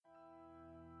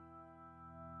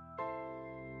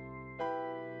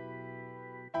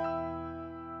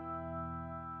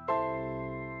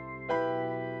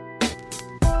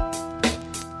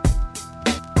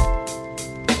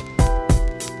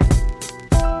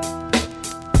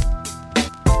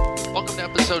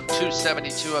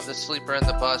72 of The Sleeper and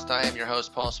the Bust. I am your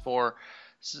host, Paul Spohr.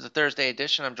 This is a Thursday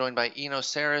edition. I'm joined by Eno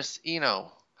Saris.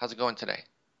 Eno, how's it going today?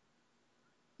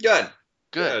 Good.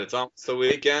 Good. It's almost the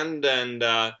weekend, and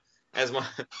I'm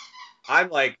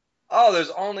like, oh,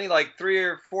 there's only like 3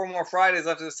 or 4 more Fridays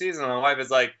left of the season. And my wife is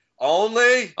like,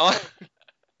 only? Oh,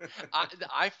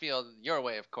 I feel your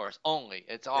way, of course. Only.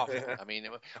 It's awful. I mean,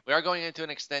 we are going into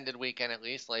an extended weekend at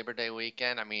least, Labor Day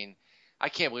weekend. I mean, I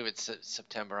can't believe it's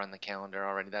September on the calendar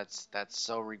already. That's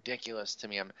so ridiculous to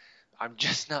me. I'm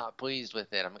just not pleased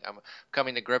with it. I'm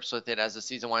coming to grips with it as the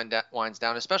season winds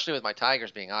down, especially with my Tigers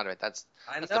being out of it. That's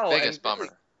the biggest bummer.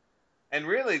 And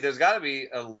really, there's got to be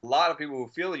a lot of people who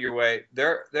feel your way.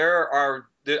 I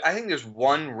think there's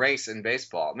one race in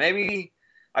baseball. Maybe,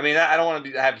 I mean, I don't want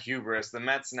to have hubris. The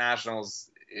Mets Nationals,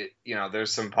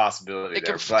 there's some possibility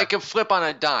there. It can flip on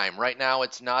a dime. Right now,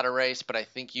 it's not a race, but I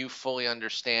think you fully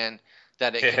understand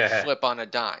that it can flip on a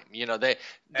dime.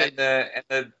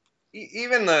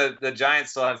 Even the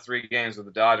Giants still have 3 games with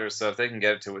the Dodgers, so if they can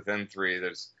get it to within 3,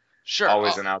 there's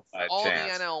always an outside all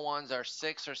chance. All the NL ones are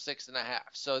 6 or 6.5,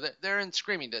 so they're in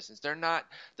screaming distance. They're not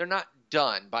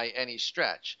done by any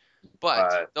stretch,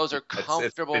 but those are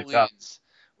comfortable leads.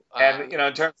 And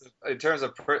in terms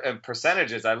of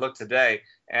percentages, I looked today,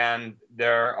 and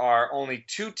there are only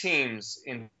 2 teams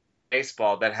in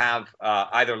baseball that have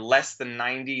either less than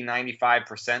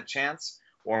 95% chance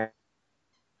or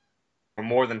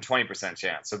more than 20%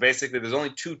 chance. So basically, there's only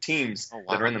 2 teams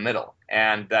that are in the middle,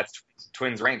 and that's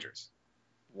Twins Rangers.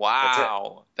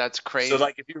 Wow, that's crazy. So,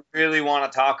 like, if you really want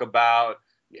to talk about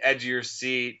the edge of your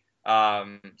seat,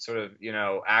 sort of,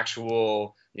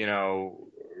 actual,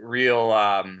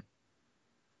 real,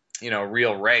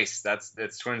 real race,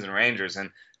 that's Twins and Rangers. And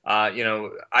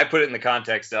I put it in the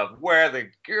context of where the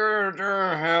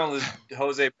hell is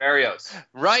Jose Berrios?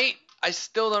 Right? I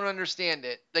still don't understand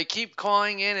it. They keep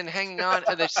calling in and hanging on,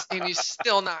 and he's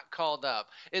still not called up.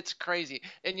 It's crazy.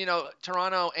 And,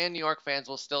 Toronto and New York fans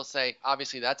will still say,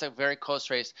 obviously, that's a very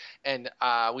close race, and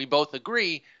we both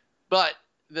agree, but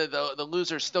the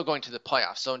loser's still going to the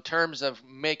playoffs. So in terms of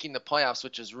making the playoffs,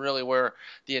 which is really where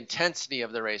the intensity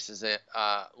of the races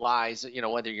lies,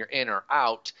 whether you're in or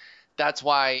out, that's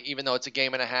why, even though it's a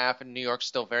game and a half and New York's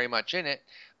still very much in it,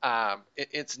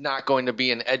 it's not going to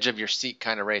be an edge of your seat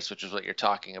kind of race, which is what you're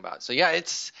talking about. So yeah,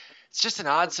 it's just an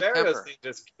odd September. Berrios thing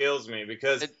just kills me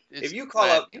because if you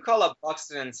call up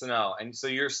Buxton and Sano, and so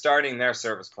you're starting their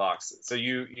service clocks. So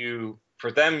you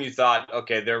for them you thought,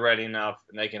 okay, they're ready enough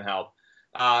and they can help.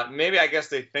 Maybe I guess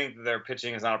they think that their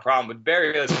pitching is not a problem, but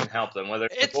Berrios can help them. Whether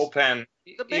it's the bullpen,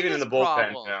 even in the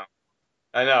bullpen,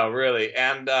 I know, really.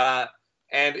 And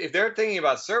if they're thinking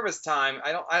about service time,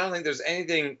 I don't think there's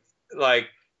anything like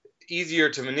easier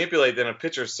to manipulate than a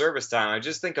pitcher's service time. I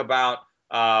just think about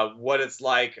what it's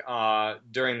like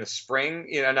during the spring.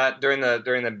 Not during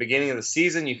the beginning of the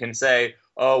season. You can say,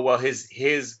 oh well, he's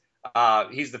the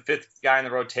 5th guy in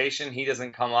the rotation. He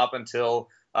doesn't come up until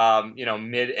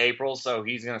mid-April, so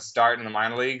he's going to start in the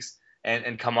minor leagues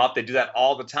and come up. They do that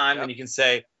all the time. Yep. And you can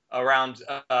say around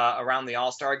the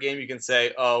All-Star game, you can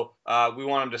say, we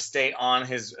want him to stay on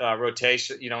his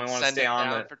rotation. We want to stay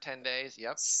on for 10 days.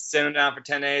 Yep. Send him down for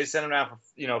 10 days. Send him down for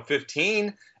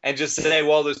 15, and just say,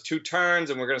 well, there's 2 turns,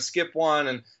 and we're going to skip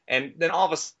one, and then all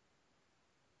of a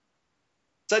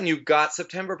sudden you've got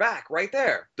September back right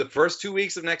there. The first 2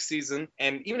 weeks of next season,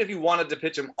 and even if you wanted to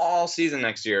pitch him all season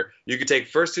next year, you could take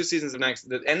first 2 seasons of next,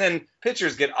 and then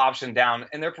pitchers get optioned down,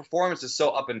 and their performance is so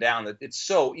up and down that it's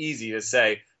so easy to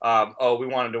say, we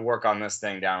wanted to work on this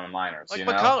thing down in minors. Like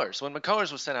McCullers. When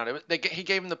McCullers was sent out, he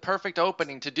gave him the perfect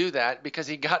opening to do that because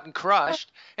he gotten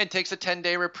crushed and takes a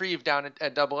 10-day reprieve down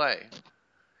at Double-A.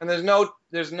 And there's no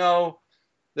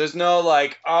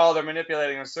like, they're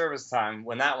manipulating a service time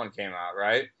when that one came out,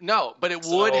 right? No, but it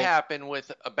would happen with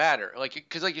a batter.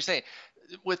 Because like you're saying,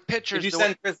 with pitchers... If you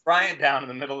send Chris Bryant down in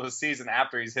the middle of the season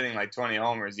after he's hitting like 20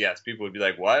 homers, yes, people would be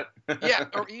like, what? Yeah,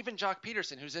 or even Jock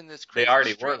Peterson, who's in this crazy They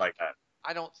already were like that.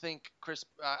 I don't think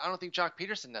Jock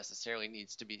Peterson necessarily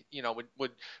needs to be,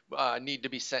 would need to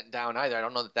be sent down either. I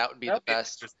don't know that would be the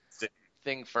best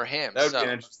thing for him. That would be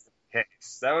an interesting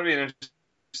case. That would be an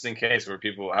interesting case where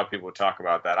how people would talk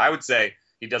about that. I would say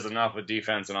he does enough with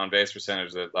defense and on base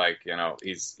percentage that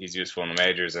he's useful in the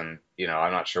majors, and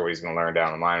I'm not sure what he's going to learn down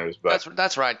in the minors. But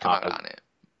that's right. Come on it.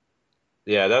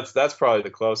 Yeah, that's probably the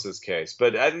closest case.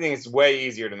 But I think it's way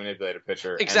easier to manipulate a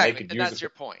pitcher. Exactly, and that's your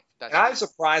point. I'm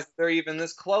surprised they're even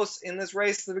this close in this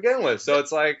race to begin with. So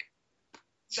it's like...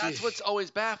 That's what's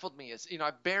always baffled me is,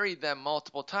 I buried them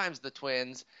multiple times, the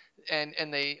Twins,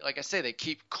 and they, like I say, they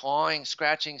keep clawing,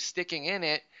 scratching, sticking in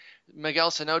it.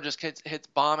 Miguel Sano just hits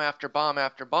bomb after bomb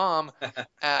after bomb.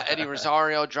 Eddie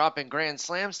Rosario dropping grand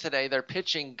slams today. They're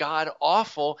pitching god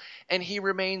awful, and he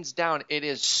remains down. It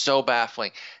is so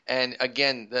baffling. And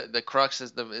again, the crux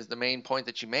is the main point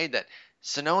that you made, that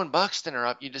Sano and Buxton are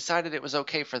up. You decided it was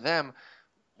okay for them.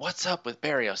 What's up with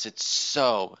Berrios? It's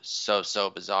so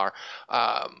bizarre.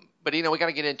 But we got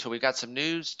to get into it. We've got some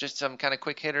news, just some kind of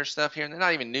quick hitter stuff here, and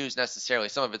not even news necessarily.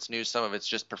 Some of it's news, some of it's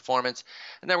just performance.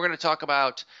 And then we're going to talk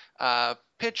about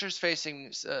pitchers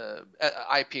facing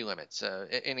IP limits,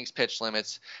 innings pitch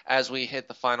limits, as we hit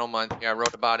the final month. I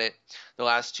wrote about it the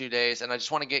last 2 days, and I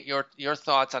just want to get your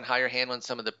thoughts on how you're handling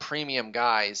some of the premium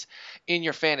guys in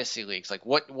your fantasy leagues, like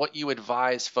what you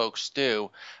advise folks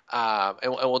do, and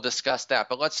we'll discuss that.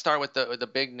 But let's start with the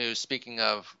big news. Speaking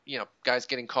of guys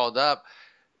getting called up.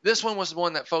 This one was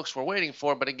one that folks were waiting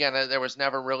for, but again, there was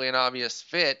never really an obvious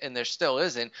fit, and there still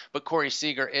isn't. But Corey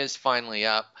Seager is finally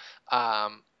up. I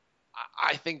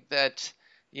think that,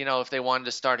 if they wanted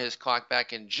to start his clock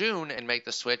back in June and make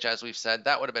the switch, as we've said,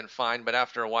 that would have been fine. But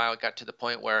after a while, it got to the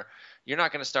point where you're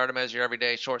not going to start him as your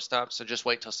everyday shortstop, so just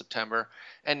wait till September.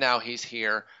 And now he's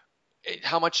here.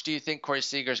 How much do you think Corey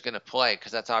Seager is going to play?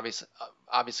 Because that's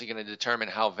obviously going to determine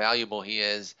how valuable he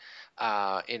is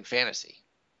in fantasy.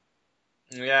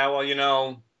 Yeah, well,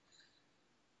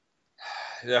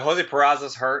 Jose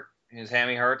Peraza's hurt. His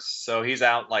hammy hurts, so he's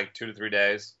out like 2 to 3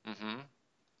 days.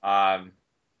 Mm-hmm.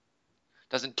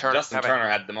 Justin Turner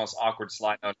had the most awkward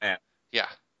slide known to man. Yeah.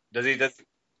 Does he?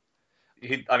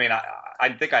 I mean, I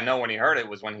think I know when he hurt it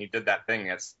was when he did that thing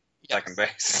at second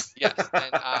base. Yes, and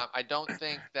I don't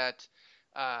think that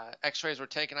X-rays were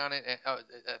taken on it. I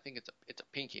think it's a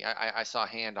pinky. I saw a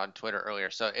hand on Twitter earlier,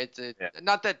 so it's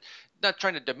not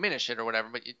trying to diminish it or whatever,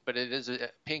 but it is a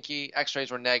pinky.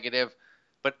 X-rays were negative,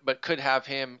 but could have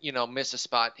him miss a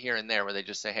spot here and there where they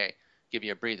just say, hey, give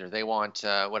you a breather. They want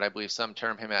what I believe some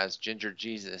term him as Ginger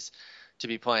Jesus to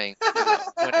be playing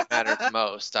when it matters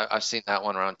most. I've seen that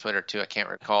one around Twitter too. I can't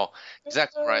recall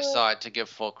exactly where I saw it to give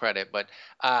full credit, but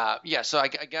so I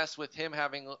guess with him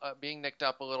having being nicked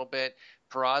up a little bit,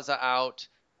 Peraza out,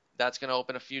 that's going to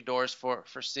open a few doors for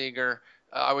Seager.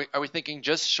 Are we thinking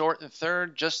just short and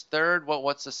third, just third?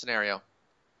 What's the scenario?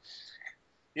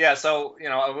 Yeah, so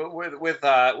with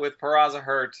Peraza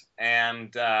hurt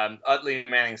and Utley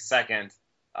Manning second,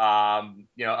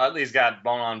 Utley's got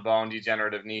bone-on-bone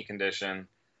degenerative knee condition.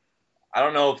 I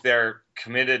don't know if they're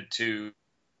committed to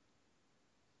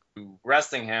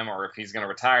resting him or if he's going to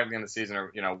retire at the end of the season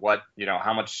or,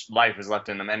 how much life is left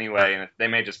in him anyway. And they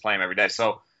may just play him every day.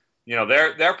 So,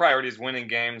 their priority is winning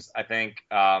games. I think,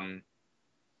 I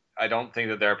don't think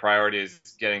that their priority is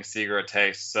getting Seager a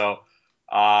taste. So,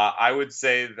 I would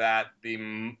say that the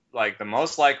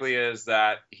most likely is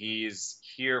that he's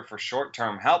here for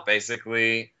short-term help,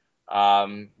 basically,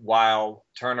 while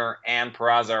Turner and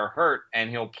Peraza are hurt, and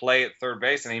he'll play at third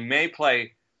base, and he may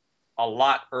play a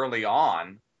lot early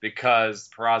on because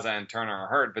Peraza and Turner are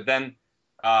hurt. But then,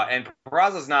 and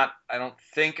Peraza's not, I don't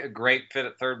think, a great fit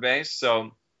at third base.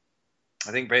 So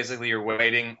I think basically you're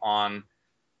waiting on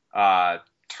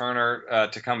Turner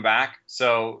to come back.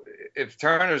 So if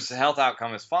Turner's health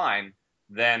outcome is fine,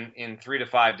 then in 3 to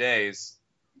 5 days,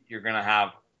 you're going to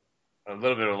have a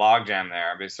little bit of logjam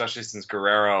there, especially since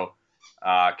Guerrero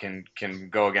can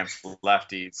go against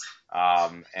lefties,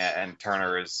 and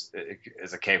Turner is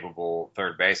a capable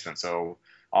third baseman. So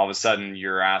all of a sudden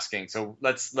you're asking. So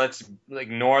let's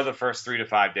ignore the first 3 to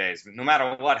 5 days, no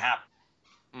matter what happens.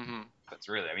 Mm-hmm. That's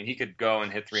really. I mean, he could go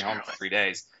and hit 3 homers in 3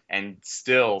 days, and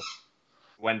still,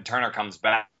 when Turner comes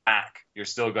back, you're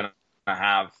still going to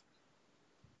have,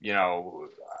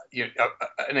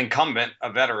 an incumbent,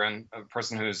 a veteran, a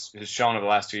person who's shown over the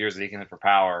last 2 years that he can hit for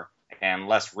power and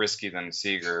less risky than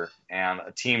Seager, and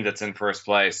a team that's in first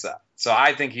place. So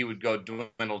I think he would go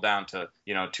dwindle down to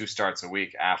 2 starts a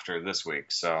week after this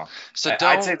week. So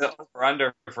I'd say the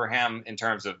over-under for him in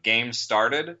terms of games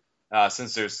started,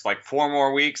 since there's 4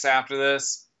 more weeks after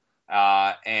this,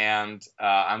 and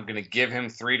I'm going to give him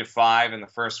 3 to 5 in the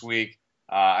first week.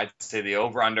 I'd say the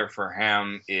over-under for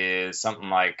him is something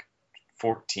like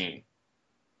 14.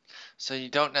 So you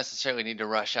don't necessarily need to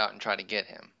rush out and try to get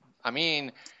him. I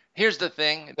mean, here's the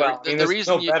thing. The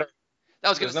reason I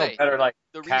was going to say, better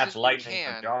the catch lightning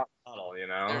can, from Tunnel,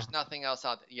 There's nothing else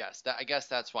out there. Yes, I guess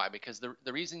that's why. Because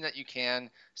the reason that you can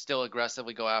still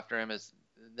aggressively go after him is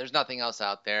there's nothing else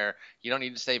out there. You don't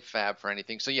need to save fab for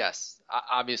anything. So yes,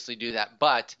 obviously do that.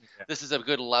 But This is a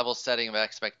good level setting of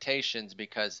expectations,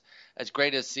 because as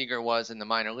great as Seager was in the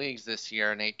minor leagues this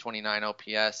year, an 829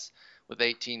 OPS with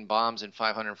 18 bombs and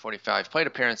 545 plate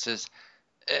appearances,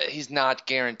 he's not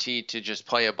guaranteed to just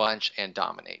play a bunch and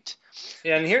dominate.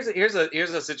 Yeah, and here's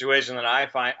a situation that I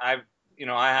find I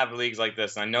have leagues like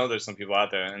this, and I know there's some people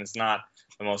out there, and it's not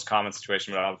the most common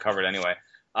situation, but I'll cover it anyway.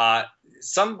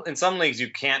 In some leagues you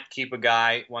can't keep a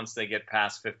guy once they get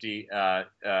past 50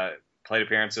 plate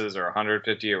appearances or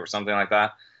 150 or something like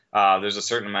that. There's a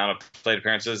certain amount of plate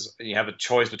appearances. You have a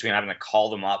choice between having to call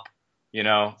them up,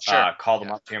 Sure. call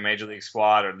them up to your major league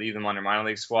squad or leave them on your minor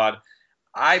league squad.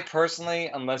 I personally,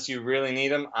 unless you really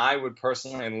need him, I would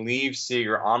personally leave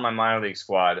Seager on my minor league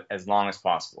squad as long as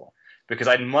possible, because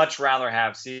I'd much rather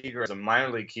have Seager as a minor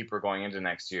league keeper going into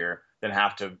next year than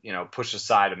have to, push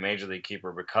aside a major league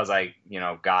keeper because I,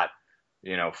 got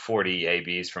 40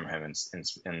 ABs from him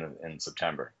in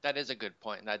September. That is a good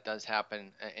point, and that does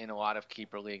happen in a lot of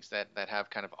keeper leagues that have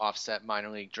kind of offset minor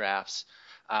league drafts.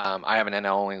 I have an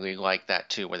NL only league like that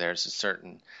too, where there's a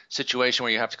certain situation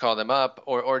where you have to call them up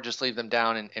or just leave them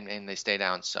down and they stay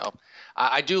down. So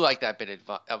I do like that bit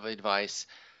of advice.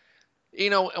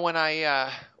 When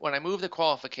I moved the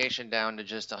qualification down to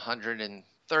just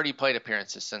 130 plate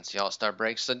appearances since the All-Star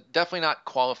break, so definitely not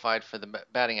qualified for the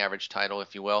batting average title,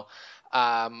 if you will.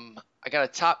 I got a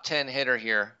top 10 hitter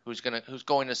here who's going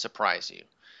to surprise you.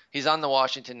 He's on the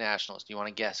Washington Nationals. Do you want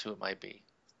to guess who it might be?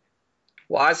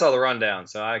 Well, I saw the rundown,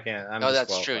 so I can't. No,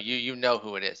 that's true. You know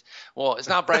who it is. Well, it's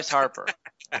not Bryce Harper,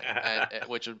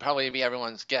 which would probably be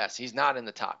everyone's guess. He's not in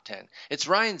the top 10. It's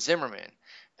Ryan Zimmerman,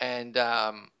 and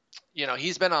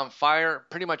he's been on fire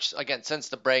pretty much again since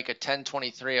the break. A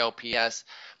 1023 OPS,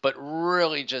 but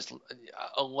really just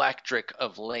electric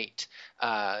of late.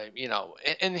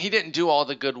 And he didn't do all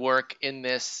the good work in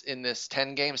this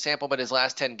 10 game sample, but his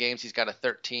last 10 games he's got a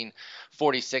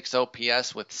 1346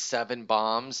 OPS with 7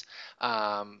 bombs.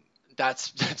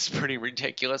 That's pretty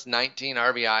ridiculous. 19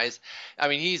 RBIs. I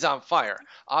mean, he's on fire.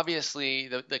 Obviously,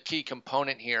 the key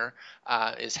component here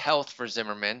is health for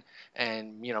Zimmerman,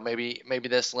 and maybe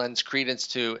this lends credence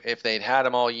to if they'd had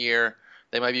him all year,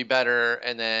 they might be better,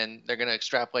 and then they're going to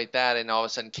extrapolate that and all of a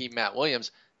sudden keep Matt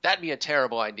Williams. That'd be a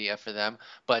terrible idea for them,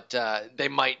 but they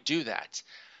might do that.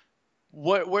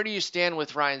 Where do you stand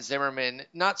with Ryan Zimmerman?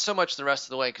 Not so much the rest of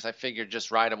the way, because I figured just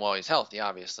ride him while he's healthy.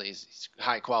 Obviously, he's a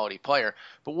high quality player.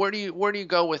 But where do you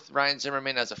go with Ryan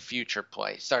Zimmerman as a future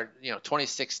play?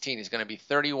 2016. He's going to be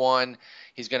 31.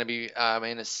 He's going to be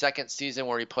in his second season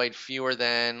where he played fewer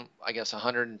than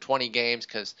 120 games.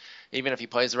 Because even if he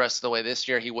plays the rest of the way this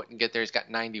year, he wouldn't get there. He's got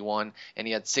 91, and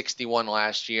he had 61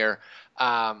 last year.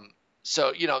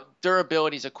 So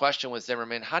durability is a question with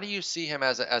Zimmerman. How do you see him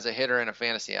as a hitter and a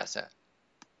fantasy asset?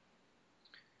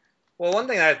 Well, one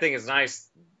thing that I think is nice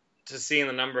to see in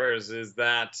the numbers is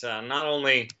that not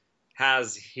only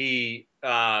has he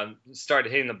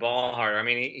started hitting the ball harder. I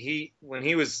mean, when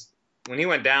he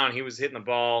went down, he was hitting the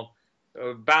ball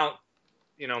about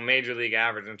major league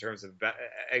average in terms of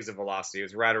exit velocity. It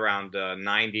was right around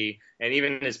 90, and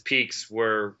even his peaks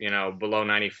were below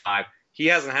 95. He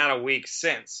hasn't had a week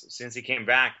since he came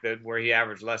back where he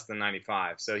averaged less than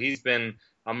 95. So he's been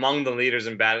among the leaders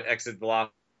in exit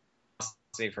velocity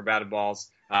for batted balls,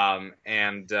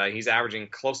 and he's averaging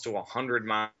close to 100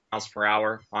 miles per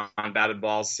hour on batted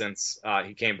balls since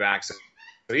he came back. So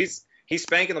he's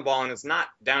spanking the ball, and it's not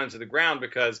down into the ground,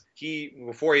 because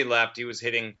before he left, he was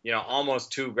hitting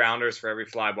almost 2 grounders for every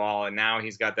fly ball, and now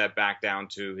he's got that back down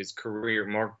to his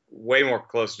career way more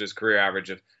close to his career average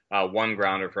of 1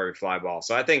 grounder for every fly ball.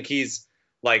 So I think he's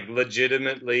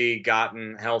legitimately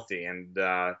gotten healthy, and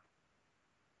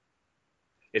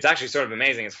it's actually sort of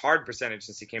amazing. His hard percentage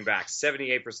since he came back,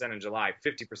 78% in July,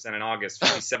 50% in August,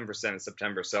 57% in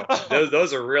September. So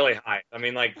those are really high. I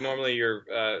mean, normally your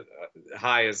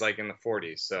high is in the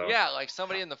 40s. So yeah,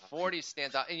 somebody in the 40s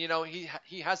stands out. And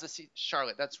he has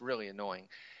Charlotte. That's really annoying.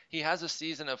 He has a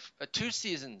season of 2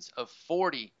 seasons of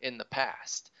 40 in the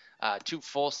past. 2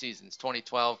 full seasons,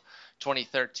 2012,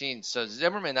 2013. So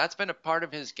Zimmerman, that's been a part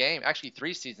of his game. Actually,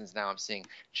 3 seasons now I'm seeing.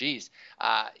 Geez,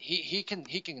 he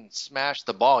can smash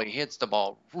the ball. He hits the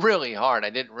ball really hard.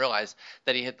 I didn't realize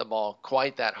that he hit the ball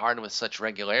quite that hard with such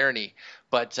regularity.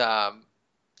 But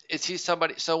is he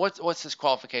somebody? So what's his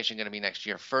qualification going to be next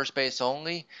year? First base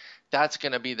only? That's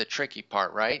going to be the tricky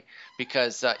part, right?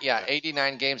 Because,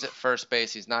 89 games at first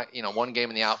base. He's not, 1 game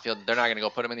in the outfield. They're not going to go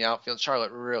put him in the outfield.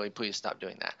 Charlotte, really, please stop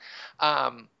doing that.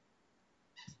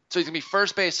 So he's going to be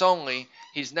first base only.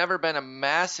 He's never been a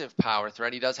massive power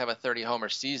threat. He does have a 30-homer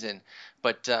season,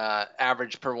 but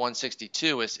average per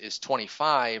 162 is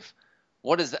 25.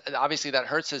 What is that? Obviously, that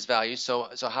hurts his value. So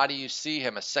how do you see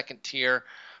him? A second-tier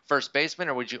first baseman,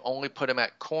 or would you only put him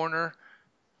at corner?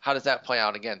 How does that play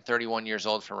out? Again, 31 years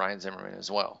old for Ryan Zimmerman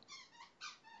as well.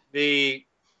 The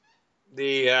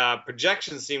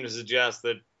projections seem to suggest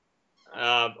that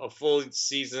a full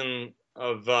season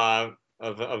of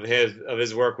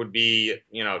his work would be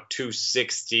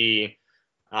 260.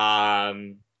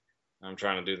 I'm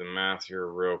trying to do the math here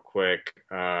real quick.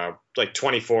 Like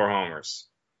 24 homers,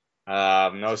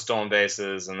 no stolen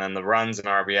bases, and then the runs and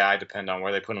RBI depend on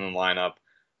where they put him in the lineup.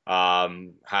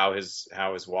 How his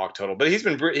walk total, but he's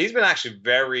been actually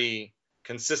very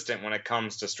consistent when it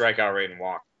comes to strikeout rate and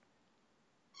walk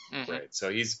rate. So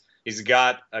he's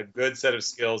got a good set of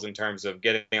skills in terms of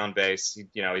getting on base.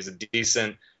 He's a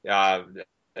decent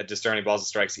at discerning balls and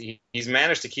strikes. He's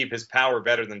managed to keep his power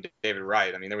better than David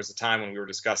Wright. I mean, there was a time when we were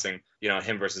discussing,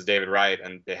 him versus David Wright,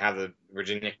 and they have the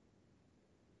Virginia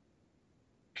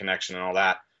connection and all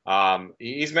that.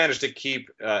 He's managed to keep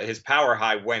his power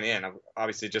high when in.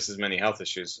 Obviously, just as many health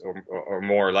issues, or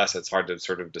more or less. It's hard to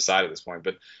sort of decide at this point.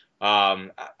 But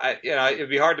it'd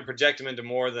be hard to project him into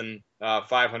more than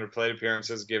 500 plate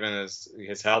appearances given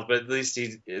his health. But at least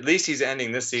he's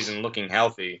ending this season looking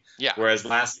healthy. Yeah. Whereas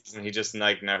last season he just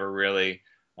never really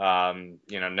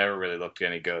looked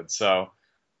any good. So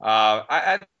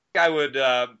I think I would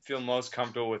feel most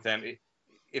comfortable with him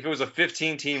if it was a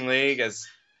 15-team league, as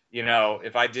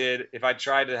if I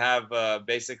tried to have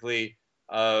basically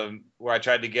where I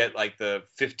tried to get like the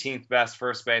 15th best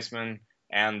first baseman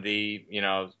and the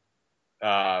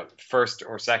first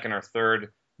or second or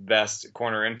third best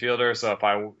corner infielder. So if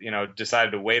I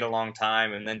decided to wait a long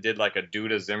time and then did like a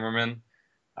Duda Zimmerman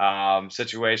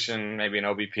situation, maybe an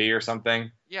OBP or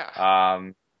something.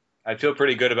 Yeah. I feel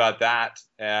pretty good about that,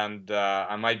 and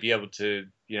I might be able to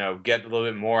get a little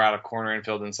bit more out of corner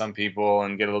infield than some people,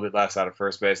 and get a little bit less out of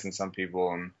first base than some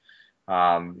people, and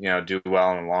do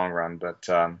well in the long run. But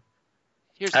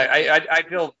I'd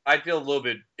feel a little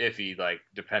bit iffy, like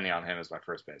depending on him as my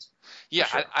first baseman. Yeah,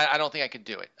 sure. I don't think I could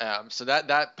do it. So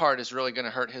that part is really going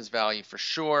to hurt his value for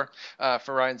sure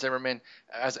for Ryan Zimmerman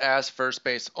as first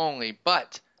base only.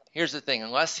 But here's the thing: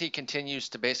 unless he continues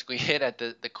to basically hit at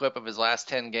the clip of his last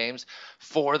 10 games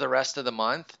for the rest of the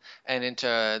month and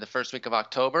into the first week of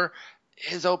October,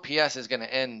 his OPS is going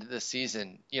to end the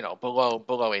season,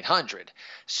 below 800.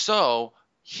 So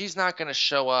he's not going to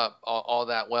show up all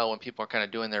that well when people are kind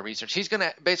of doing their research. He's going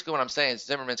to basically, what I'm saying is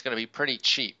Zimmerman's going to be pretty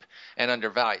cheap and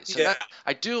undervalued. So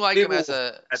I do like him as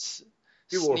a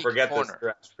people will forget corner. This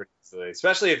stretch pretty easily,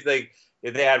 especially if they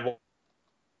had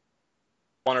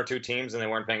one or two teams and they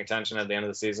weren't paying attention at the end of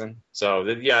the season. So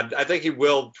I think he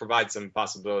will provide some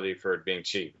possibility for it being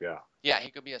cheap. Yeah, he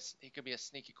could be a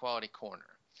sneaky quality corner.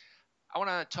 I want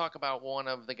to talk about one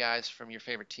of the guys from your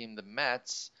favorite team, the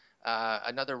Mets.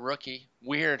 Another rookie,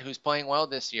 Weird, who's playing well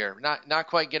this year. Not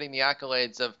quite getting the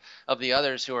accolades of the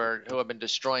others who have been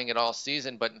destroying it all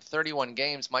season, but in 31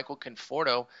 games, Michael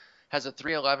Conforto has a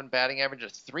 .311 batting average, a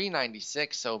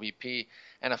 .396 OBP,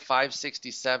 and a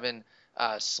 .567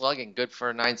 slugging, good for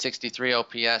a .963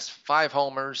 OPS. 5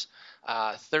 homers,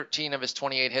 13 of his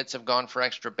 28 hits have gone for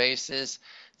extra bases,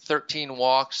 13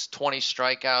 walks, 20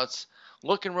 strikeouts.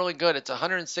 Looking really good. It's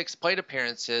 106 plate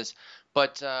appearances.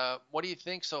 But what do you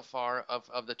think so far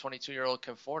of the 22-year-old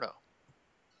Conforto?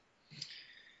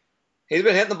 He's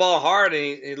been hitting the ball hard,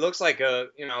 and he looks like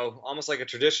almost like a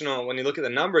traditional. When you look at the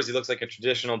numbers, he looks like a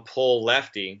traditional pull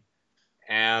lefty.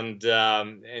 And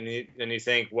you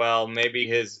think, well, maybe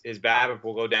his BABIP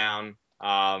will go down,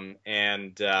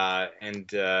 and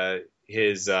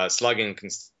his slugging can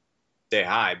stay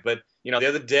high. But the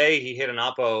other day he hit an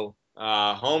Oppo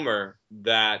homer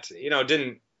that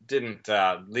didn't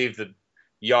leave the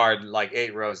yard like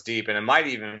 8 rows deep, and it might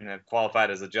even have qualified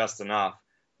as a just enough,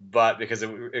 but because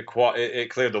it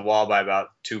cleared the wall by about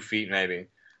 2 feet maybe.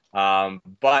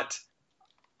 But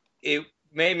it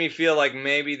made me feel like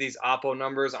maybe these Oppo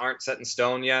numbers aren't set in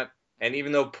stone yet. And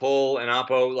even though pull and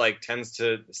Oppo tends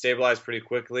to stabilize pretty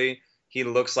quickly, he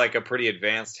looks like a pretty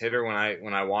advanced hitter when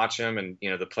I watch him, and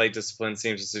the plate discipline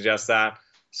seems to suggest that.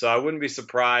 So I wouldn't be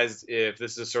surprised if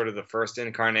this is sort of the first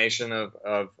incarnation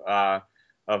of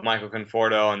Michael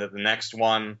Conforto, and that the next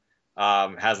one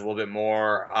has a little bit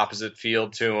more opposite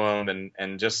field to him,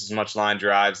 and just as much line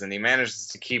drives, and he manages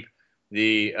to keep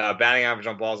the batting average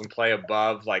on balls in play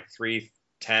above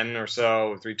 310 or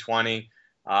so, 320,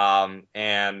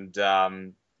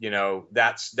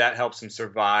 that helps him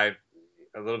survive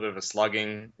a little bit of a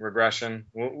slugging regression.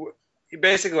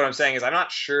 Basically, what I'm saying is I'm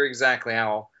not sure exactly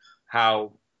how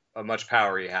much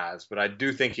power he has, but I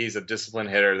do think he's a disciplined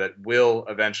hitter that will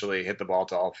eventually hit the ball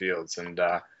to all fields, and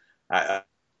I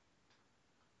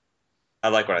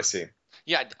like what I see.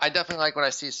 Yeah, I definitely like what I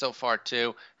see so far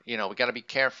too. we got to be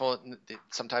careful.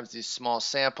 Sometimes these small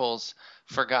samples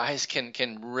for guys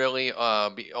can really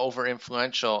be over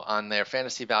influential on their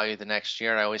fantasy value the next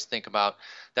year. I always think about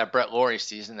that Brett Laurie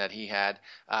season that he had,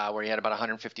 where he had about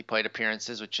 150 plate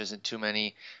appearances, which isn't too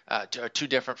many, too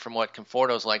different from what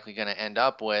Conforto's likely going to end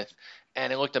up with.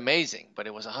 And it looked amazing, but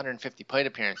it was 150 plate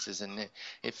appearances, and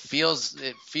it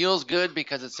feels good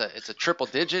because it's a triple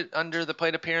digit under the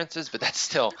plate appearances, but that's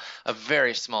still a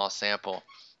very small sample.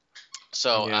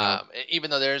 So even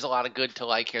though there's a lot of good to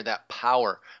like here, that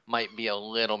power might be a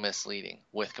little misleading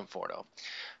with Conforto.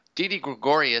 Didi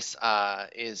Gregorius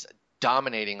is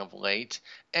dominating of late,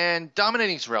 and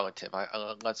dominating is relative.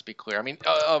 Let's be clear. I mean,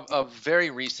 a very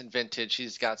recent vintage,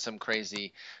 he's got some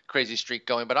crazy streak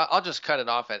going, but I'll just cut it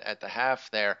off at the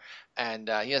half there. And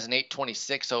he has an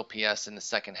 826 OPS in the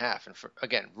second half. And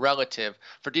again, relative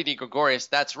for Didi Gregorius,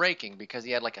 that's raking because he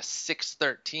had like a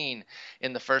 613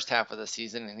 in the first half of the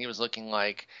season, and he was looking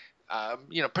like,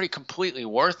 pretty completely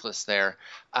worthless there.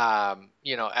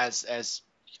 As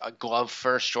a glove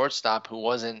first shortstop who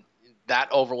wasn't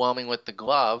that overwhelming with the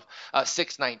glove.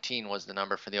 619 was the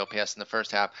number for the OPS in the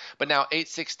first half, but now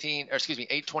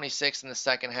 826 in the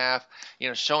second half.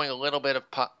 Showing a little bit of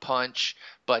punch,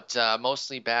 but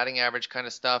mostly batting average kind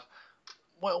of stuff.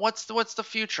 What's the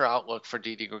future outlook for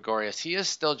Didi Gregorius? He is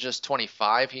still just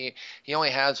 25. He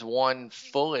only has one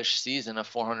fullish season, a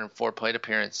 404 plate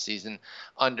appearance season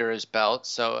under his belt.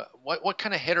 So what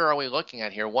kind of hitter are we looking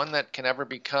at here? One that can ever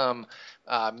become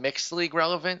mixed league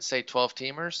relevant, say 12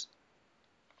 teamers?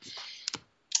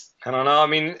 I don't know. I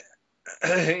mean,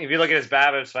 if you look at his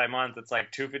BABIP by month, it's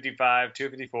like 255,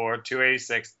 254,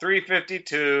 286,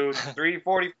 352,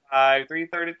 345,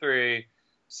 333.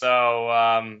 So,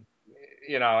 and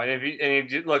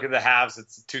if you look at the halves,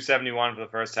 it's 271 for the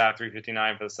first half,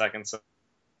 359 for the second. So,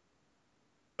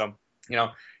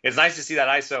 it's nice to see that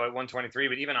ISO at 123,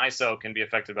 but even ISO can be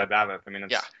affected by BABIP. I mean,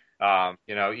 it's,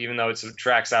 even though it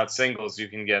tracks out singles, you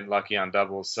can get lucky on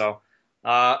doubles. So,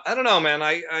 I don't know, man.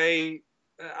 I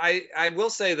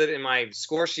will say that in my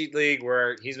score sheet league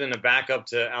where he's been a backup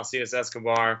to Alcides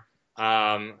Escobar,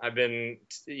 I've been,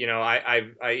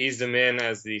 I eased him in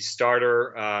as the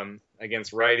starter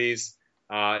against righties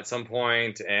at some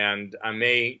point, and I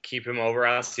may keep him over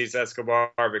Alcides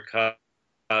Escobar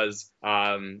because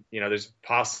there's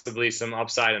possibly some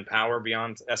upside and power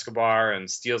beyond Escobar, and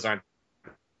steals aren't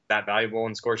that valuable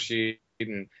in score sheet.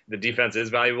 And the defense is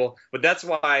valuable, but that's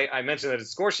why I mentioned that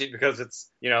it's score sheet, because it's,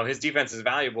 his defense is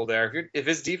valuable there. If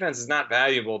his defense is not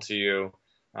valuable to you,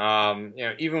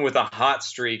 even with a hot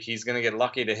streak, he's going to get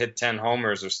lucky to hit 10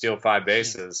 homers or steal 5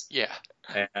 bases. Yeah.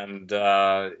 And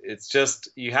it's just,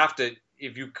 you have to,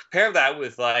 if you compare that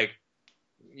with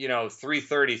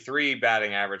 333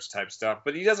 batting average type stuff,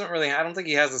 but he doesn't really, I don't think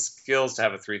he has the skills to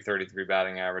have a 333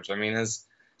 batting average. I mean, his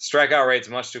strikeout rate's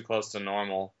much too close to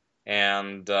normal.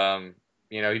 And,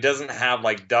 he doesn't have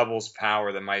like doubles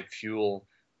power that might fuel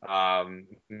like a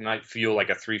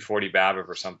 340 BABIP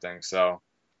or something. So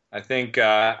I think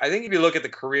if you look at the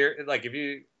career, like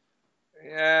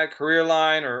career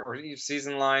line or each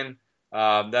season line,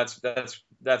 that's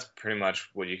pretty much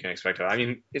what you can expect. I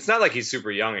mean, it's not like he's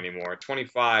super young anymore.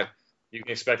 25, you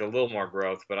can expect a little more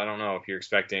growth, but I don't know if you're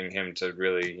expecting him to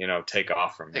really, take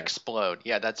off from there. Explode.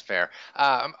 Yeah, that's fair.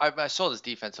 I sold his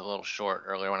defense a little short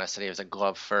earlier when I said he was a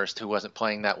glove first who wasn't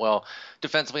playing that well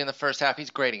defensively in the first half. He's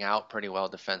grading out pretty well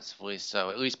defensively, so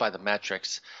at least by the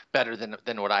metrics, better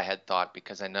than what I had thought,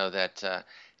 because I know that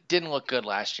didn't look good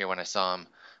last year when I saw him,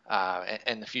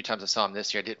 and the few times I saw him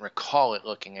this year, I didn't recall it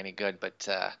looking any good, but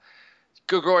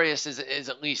Gregorius is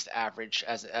at least average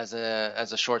as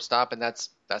a shortstop, and that's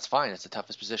fine. It's the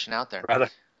toughest position out there. Rather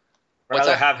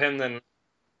have him than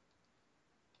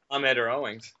Ahmed or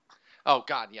Owings. Oh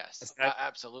God, yes,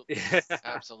 absolutely,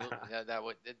 absolutely. That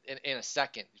would in a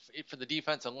second for the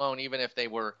defense alone, even if they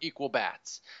were equal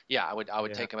bats. Yeah, I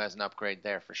would take him as an upgrade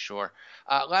there for sure.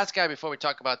 Last guy before we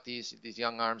talk about these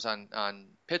young arms on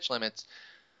pitch limits.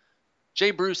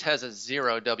 Jay Bruce has a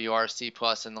 0 WRC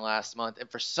plus in the last month, and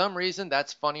for some reason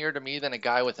that's funnier to me than a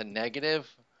guy with a negative.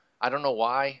 I don't know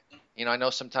why. I know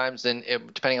sometimes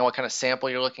depending on what kind of sample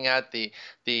you're looking at, the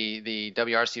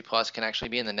WRC plus can actually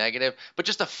be in the negative, but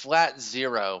just a flat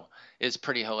 0 is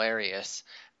pretty hilarious.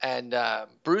 And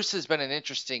Bruce has been an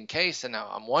interesting case, and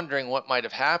I'm wondering what might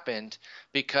have happened,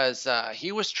 because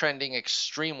he was trending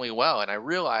extremely well, and I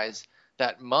realize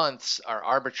that months are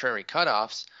arbitrary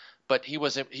cutoffs, but he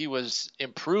was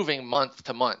improving month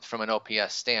to month from an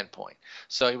OPS standpoint.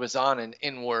 So he was on an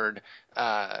inward,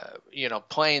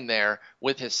 plane there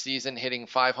with his season, hitting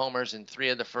 5 homers in 3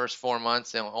 of the first 4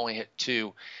 months, and only hit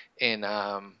 2 in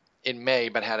in May,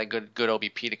 but had a good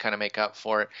OBP to kind of make up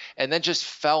for it, and then just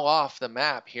fell off the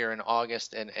map here in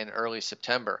August and early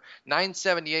September.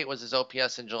 978 was his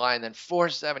OPS in July, and then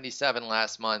 477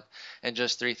 last month, and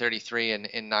just 333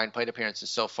 in 9 plate appearances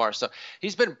so far. So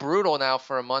he's been brutal now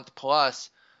for a month plus.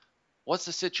 What's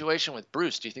the situation with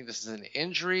Bruce? Do you think this is an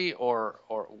injury or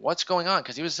what's going on?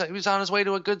 Because he was on his way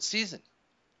to a good season.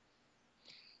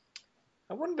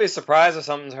 I wouldn't be surprised if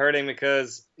something's hurting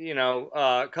because,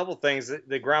 a couple things.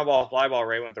 The ground ball fly ball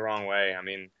rate went the wrong way. I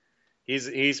mean,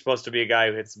 he's supposed to be a guy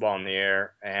who hits the ball in the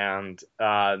air, and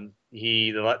the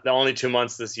only 2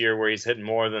 months this year where he's hitting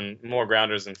more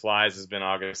grounders than flies has been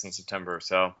August and September.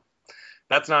 So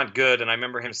that's not good. And I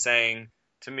remember him saying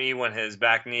to me when his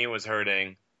back knee was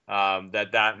hurting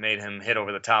that made him hit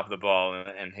over the top of the ball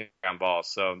and hit ground balls.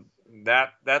 So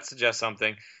that suggests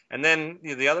something. And then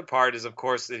the other part is, of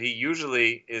course, that he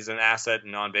usually is an asset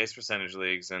in on-base percentage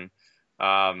leagues. And,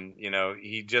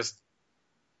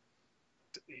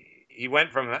 he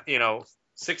went from,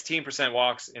 16%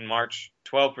 walks in March,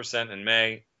 12% in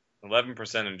May,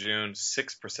 11% in June,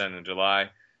 6% in July,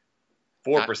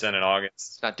 4% in August.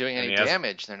 It's not doing any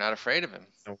damage. They're not afraid of him.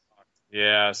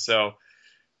 Yeah, so...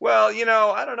 Well,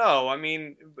 I don't know. I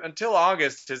mean, until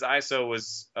August, his ISO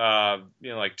was,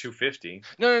 like 250.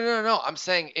 No. I'm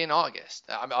saying in August.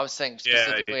 I was saying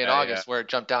specifically in August where it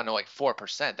jumped down to like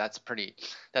 4%. That's pretty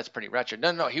wretched.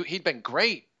 No. He'd been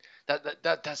great.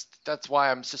 That's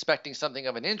why I'm suspecting something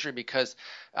of an injury because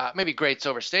maybe great's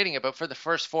overstating it, but for the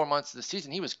first 4 months of the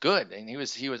season, he was good. And he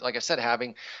was, like I said,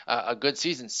 having a good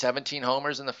season, 17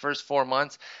 homers in the first 4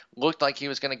 months, looked like he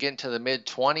was going to get into the mid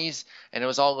 20s and it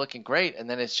was all looking great. And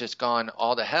then it's just gone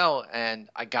all to hell. And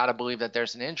I got to believe that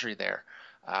there's an injury there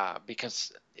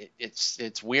because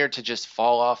it's weird to just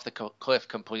fall off the cliff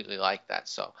completely like that.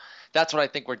 So that's what I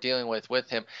think we're dealing with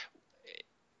him.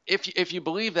 If you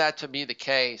believe that to be the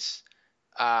case,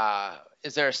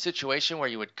 is there a situation where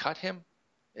you would cut him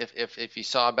if you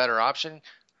saw a better option?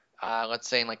 Let's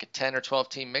say in like a 10 or 12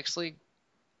 team mixed league,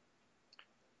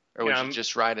 or would you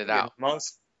just ride it out?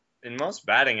 In most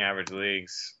batting average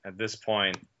leagues at this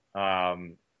point,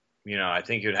 I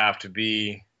think you'd have to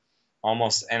be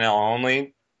almost NL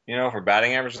only, for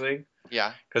batting average league.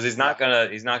 Yeah, because he's not gonna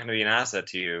be an asset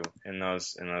to you in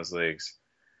those leagues.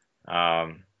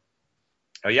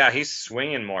 Oh, yeah, he's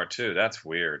swinging more, too. That's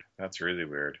weird. That's really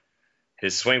weird.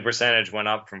 His swing percentage went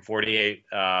up from 48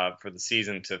 for the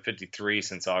season to 53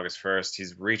 since August 1st.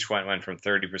 His reach went from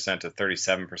 30% to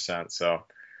 37%. So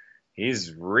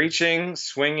he's reaching,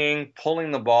 swinging, pulling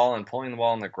the ball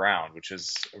on the ground, which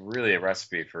is really a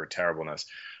recipe for terribleness.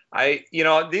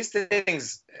 These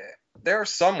things, they're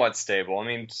somewhat stable. I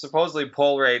mean, supposedly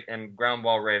pull rate and ground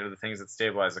ball rate are the things that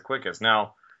stabilize the quickest.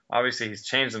 Now, obviously, he's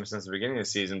changed them since the beginning of the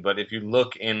season, but if you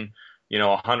look in,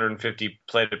 150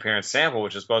 plate appearance sample,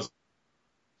 which is supposedly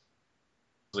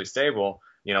stable,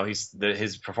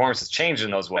 his performance has changed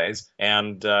in those ways,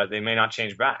 and they may not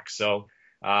change back. So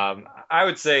I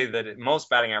would say that in most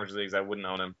batting average leagues, I wouldn't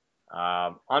own him.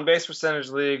 On base percentage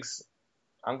leagues,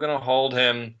 I'm going to hold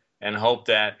him and hope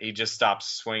that he just stops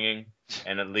swinging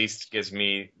and at least gives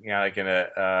me, like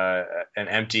an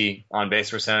empty on base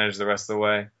percentage the rest of the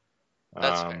way.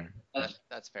 That's fair.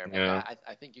 That's fair. Man.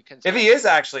 I think you can. If he is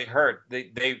actually hurt,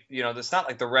 they it's not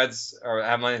like the Reds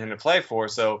have anything to play for,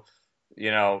 so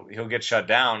he'll get shut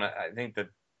down. I think that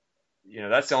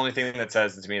that's the only thing that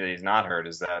says to me that he's not hurt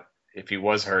is that if he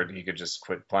was hurt, he could just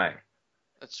quit playing.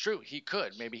 That's true. He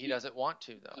could. Maybe he doesn't want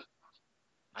to though.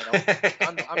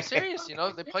 I'm serious.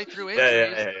 They play through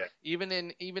injuries, even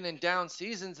in down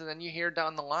seasons, and then you hear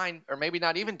down the line, or maybe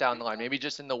not even down the line, maybe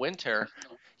just in the winter.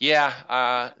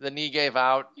 Yeah, the knee gave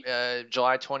out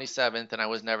July 27th, and I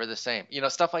was never the same.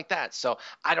 Stuff like that. So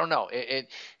I don't know. It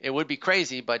would be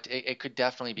crazy, but it could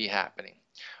definitely be happening.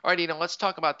 All right, Eden, let's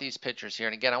talk about these pitchers here.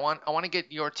 And again, I want to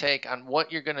get your take on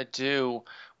what you're going to do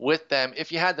with them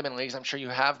if you had them in leagues. I'm sure you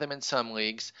have them in some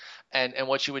leagues, and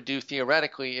what you would do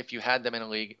theoretically if you had them in a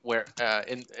league where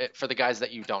for the guys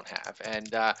that you don't have.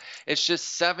 And it's just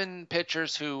 7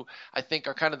 pitchers who I think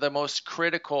are kind of the most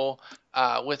critical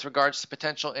with regards to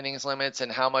potential innings limits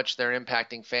and how much they're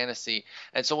impacting fantasy.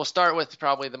 And so we'll start with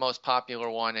probably the most popular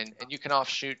one, and you can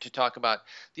offshoot to talk about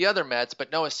the other Mets,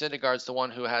 but Noah Syndergaard's the one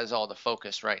who has all the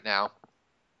focus right now.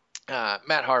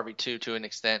 Matt Harvey too, to an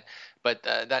extent, but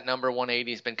that number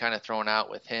 180 has been kind of thrown out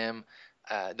with him.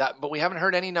 But we haven't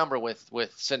heard any number with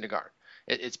Syndergaard.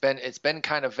 It's been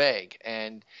kind of vague,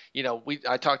 and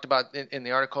I talked about in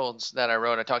the articles that I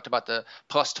wrote, I talked about the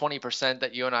plus 20%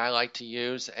 that you and I like to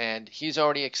use, and he's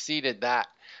already exceeded that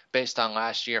based on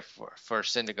last year for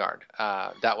Syndergaard.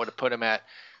 That would have put him at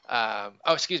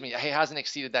he hasn't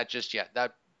exceeded that just yet.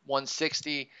 That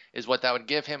 160 is what that would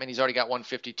give him, and he's already got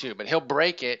 152. But he'll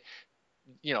break it,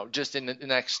 just in the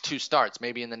next 2 starts,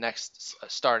 maybe in the next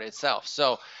start itself.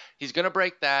 So he's going to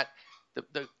break that.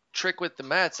 The trick with the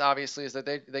Mets, obviously, is that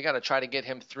they got to try to get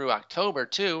him through October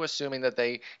too, assuming that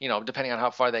they, depending on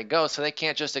how far they go. So they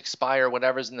can't just expire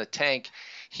whatever's in the tank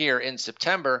here in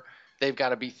September. They've got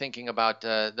to be thinking about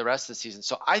the rest of the season.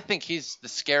 So I think he's the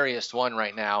scariest one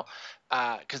right now,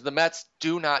 because the Mets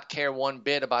do not care one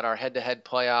bit about our head-to-head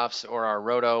playoffs or our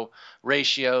roto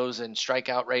ratios and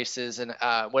strikeout races and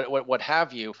what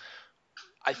have you.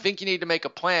 I think you need to make a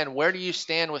plan. Where do you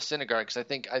stand with Syndergaard? Because I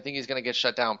think he's going to get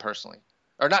shut down personally.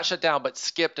 Or not shut down, but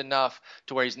skipped enough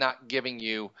to where he's not giving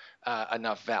you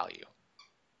enough value.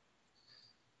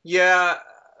 Yeah,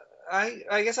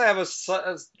 I guess I have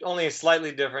only a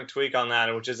slightly different tweak on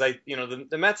that, which is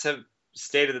the Mets have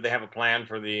stated that they have a plan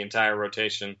for the entire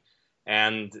rotation,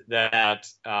 and that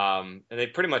they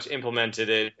pretty much implemented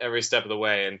it every step of the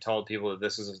way and told people that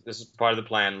this is part of the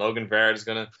plan. Logan Verrett is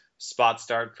going to spot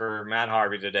start for Matt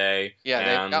Harvey today.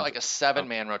 Yeah, they've got like a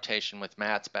 7-man rotation with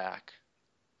Matt's back.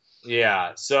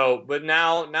 Yeah. So, but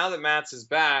now that Matt's is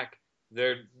back,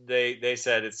 they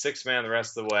said it's 6-man the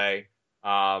rest of the way.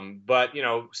 But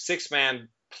 6-man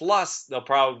plus they'll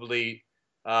probably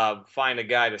find a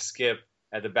guy to skip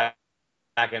at the back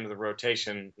end of the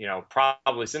rotation.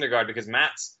 Probably Syndergaard, because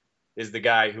Matt's is the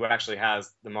guy who actually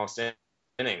has the most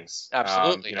innings.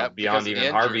 Absolutely. Beyond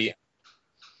even Harvey.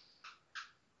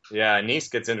 Yeah, Nice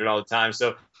gets injured all the time.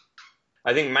 So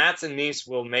I think Matz and Nice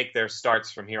will make their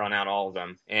starts from here on out, all of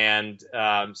them. And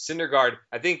Syndergaard,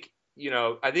 I think you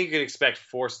could expect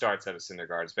 4 starts out of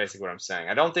Syndergaard is basically what I'm saying.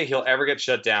 I don't think he'll ever get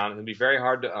shut down. It'll be very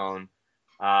hard to own,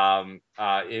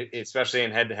 especially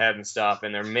in head-to-head and stuff.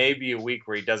 And there may be a week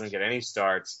where he doesn't get any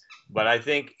starts. But I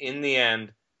think in the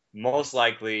end, most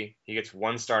likely he gets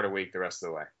 1 start a week the rest of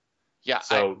the way. Yeah.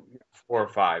 So 4 or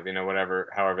 5,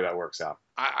 however that works out.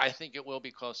 I think it will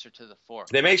be closer to the 4.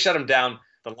 They may shut him down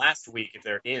the last week if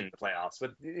they're in the playoffs,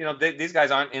 but these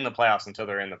guys aren't in the playoffs until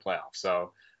they're in the playoffs.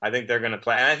 So I think they're going to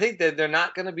play, and I think that they're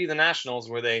not going to be the Nationals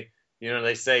where they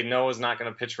say Noah's not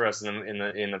going to pitch for us in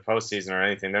the postseason or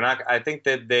anything. They're not. I think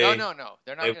that they no,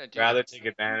 they're not going to do. Rather take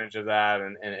advantage of that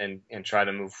and try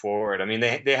to move forward. I mean,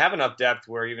 they have enough depth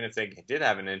where even if they did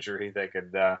have an injury, they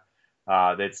could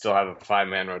they'd still have a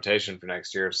 5-man rotation for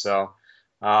next year. So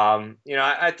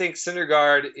I think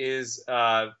Syndergaard is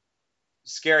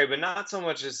scary, but not so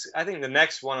much as I think the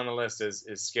next one on the list is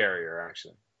scarier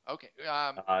actually. Okay.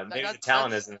 Maybe the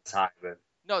talent isn't as high, but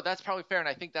no, that's probably fair, and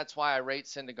I think that's why I rate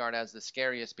Syndergaard as the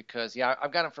scariest because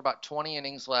I've got him for about 20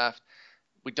 innings left.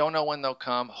 We don't know when they'll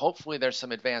come. Hopefully there's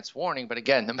some advance warning, but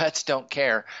again, the Mets don't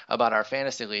care about our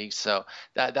fantasy leagues, so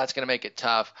that's going to make it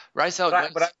tough. Raisel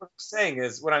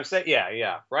Iglesias. What I'm saying,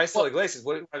 Raisel Iglesias.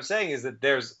 What I'm saying is that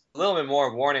there's a little bit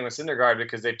more warning with Syndergaard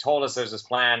because they told us there's this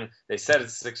plan. They said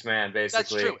it's 6-man basically.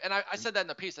 That's true, and I said that in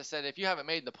the piece. I said if you haven't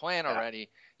made the plan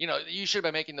already, you should have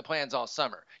been making the plans all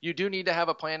summer. You do need to have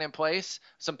a plan in place,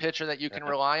 some pitcher that you can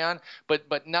rely on,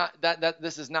 but not that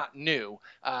this is not new.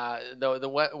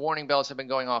 The warning bells have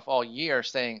been going off all year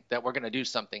saying that we're going to do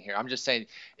something here. I'm just saying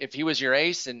if he was your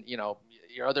ace and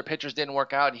your other pitchers didn't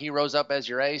work out and he rose up as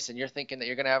your ace and you're thinking that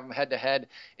you're going to have him head to head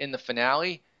in the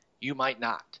finale, you might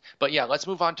not. But yeah, let's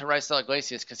move on to Raisel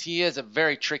Iglesias because he is a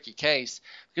very tricky case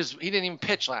because he didn't even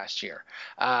pitch last year.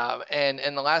 And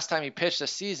the last time he pitched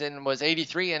this season was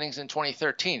 83 innings in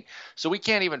 2013. So we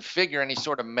can't even figure any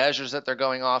sort of measures that they're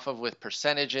going off of with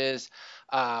percentages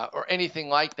or anything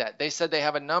like that. They said they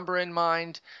have a number in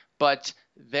mind, but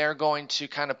they're going to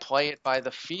kind of play it by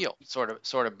the field sort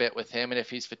of bit with him. And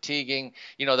if he's fatiguing,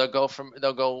 they'll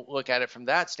go look at it from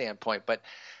that standpoint. But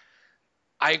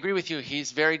I agree with you.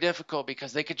 He's very difficult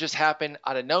because they could just happen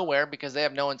out of nowhere because they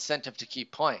have no incentive to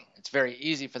keep playing. It's very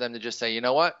easy for them to just say, you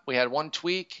know what, we had one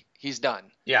tweak, he's done.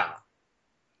 Yeah.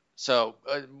 So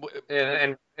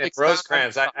and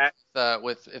Rosecrans,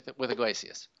 with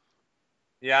Iglesias.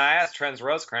 Yeah, I asked Trent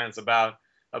Rosecrans about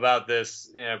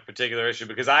this particular issue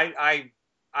because I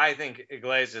think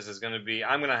Iglesias is going to be.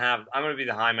 I'm going to be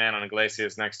the high man on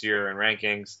Iglesias next year in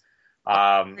rankings.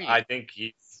 I think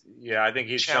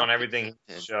he's shown everything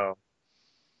he can show.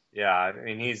 Yeah, I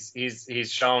mean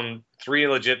he's shown 3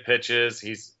 legit pitches.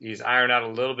 He's ironed out a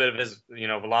little bit of his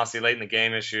velocity late in the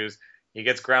game issues. He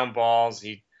gets ground balls.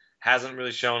 He hasn't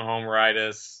really shown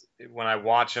homeritis. When I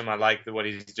watch him, I like what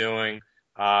he's doing.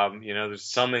 There's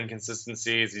some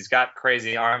inconsistencies. He's got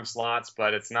crazy arm slots,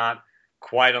 but it's not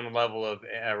quite on the level of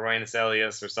Roenis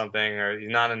Elias or something, or he's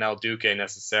not an El Duque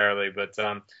necessarily. But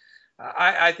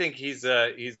I think he's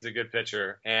a good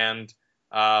pitcher, and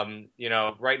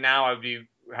right now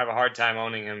have a hard time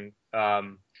owning him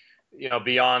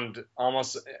beyond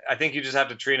almost. I think you just have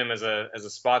to treat him as a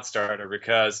spot starter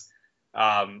because,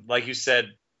 like you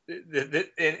said,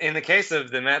 in the case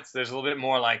of the Mets, there's a little bit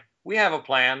more like we have a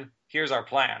plan. Here's our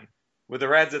plan. With the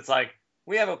Reds, it's like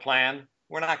we have a plan.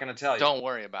 We're not going to tell you. Don't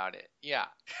worry about it. Yeah.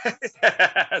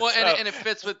 Well, and it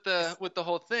fits with the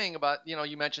whole thing about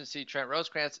you mentioned Trent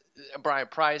Rosecrans, Brian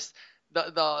Price.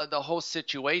 The whole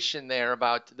situation there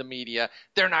about the media,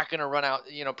 they're not going to run out.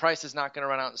 Price is not going to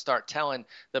run out and start telling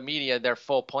the media their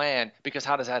full plan because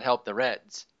how does that help the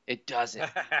Reds? It doesn't.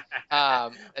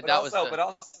 But also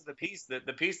the piece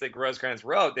that Rosecrans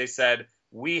wrote, they said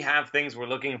we have things we're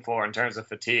looking for in terms of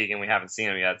fatigue, and we haven't seen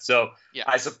them yet. So yeah.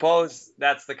 I suppose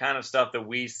that's the kind of stuff that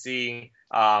we see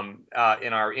in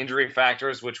our injury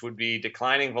factors, which would be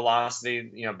declining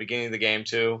velocity, beginning of the game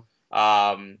too.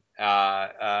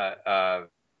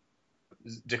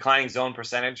 Declining zone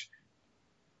percentage,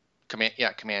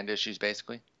 command issues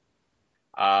basically,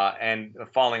 and a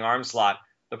falling arm slot.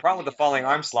 The problem with the falling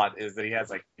arm slot is that he has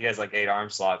like 8 arm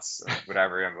slots,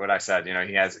 whatever. What I said,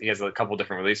 he has a couple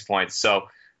different release points, so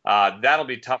that'll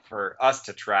be tough for us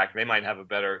to track. They might have a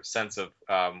better sense of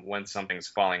when something's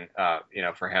falling,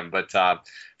 for him. But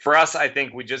for us, I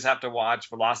think we just have to watch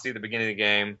velocity at the beginning of the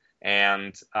game.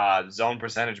 And zone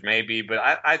percentage maybe, but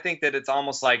I think that it's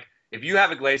almost like if you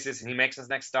have Iglesias and he makes his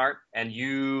next start and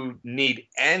you need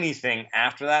anything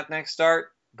after that next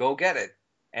start, go get it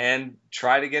and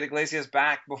try to get Iglesias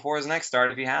back before his next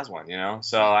start if he has one,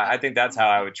 So I think that's how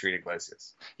I would treat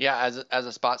Iglesias. Yeah, as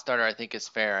a spot starter, I think it's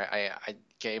fair. I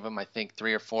gave him, I think,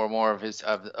 3 or 4 more of his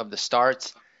of the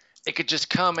starts. It could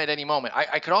just come at any moment.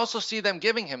 I could also see them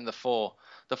giving him the full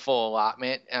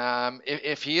allotment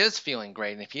if he is feeling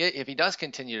great and if he does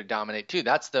continue to dominate too.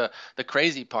 That's the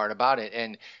crazy part about it.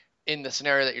 And in the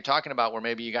scenario that you're talking about where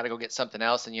maybe you got to go get something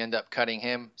else and you end up cutting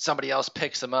him, somebody else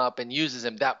picks him up and uses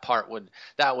him, that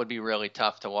would be really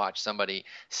tough to watch. Somebody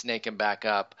snake him back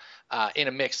up in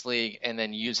a mixed league and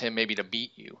then use him maybe to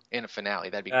beat you in a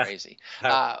finale. That'd be crazy.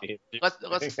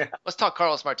 Let's talk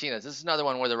Carlos Martinez. This is another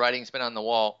one where the writing's been on the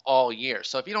wall all year.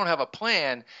 So if you don't have a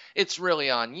plan, it's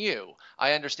really on you.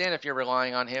 I understand if you're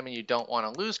relying on him and you don't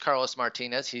want to lose Carlos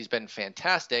Martinez. He's been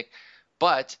fantastic,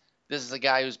 but this is a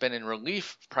guy who's been in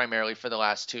relief primarily for the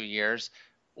last 2 years.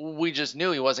 We just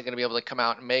knew he wasn't going to be able to come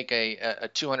out and make a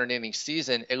 200-inning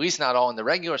season, at least not all in the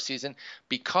regular season,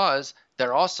 because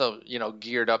they're also,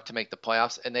 geared up to make the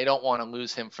playoffs, and they don't want to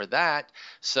lose him for that.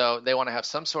 So they want to have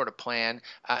some sort of plan.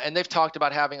 And they've talked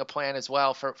about having a plan as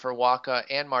well for Wacha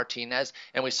and Martinez,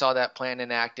 and we saw that plan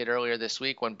enacted earlier this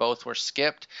week when both were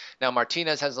skipped. Now,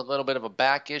 Martinez has a little bit of a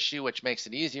back issue, which makes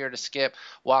it easier to skip.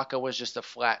 Wacha was just a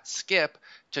flat skip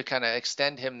to kind of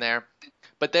extend him there.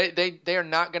 But they are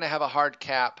not going to have a hard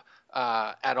cap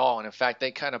at all. And in fact,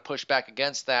 they kind of push back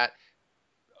against that,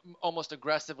 almost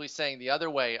aggressively saying the other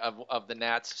way of the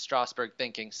Nats Strasburg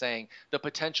thinking, saying the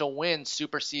potential win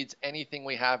supersedes anything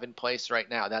we have in place right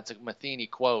now. That's a Matheny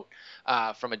quote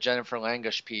from a Jennifer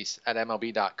Langish piece at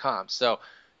MLB.com. So,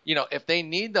 if they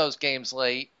need those games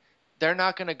late, they're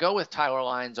not going to go with Tyler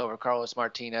Lyons over Carlos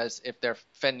Martinez if they're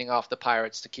fending off the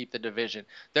Pirates to keep the division.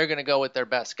 They're going to go with their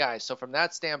best guys. So from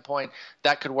that standpoint,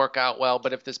 that could work out well.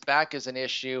 But if this back is an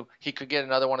issue, he could get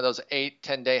another one of those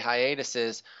 8-10-day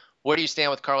hiatuses. Where do you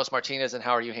stand with Carlos Martinez, and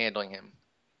how are you handling him?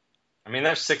 I mean,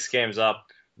 there's 6 games up.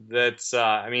 He's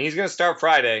going to start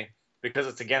Friday because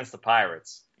it's against the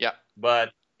Pirates. Yeah. But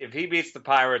if he beats the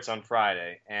Pirates on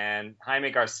Friday and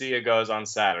Jaime Garcia goes on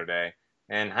Saturday,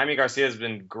 and Jaime Garcia has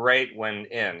been great when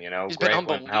in, He's been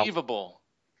unbelievable.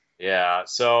 Yeah,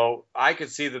 so I could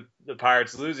see the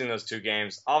Pirates losing those 2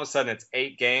 games. All of a sudden, it's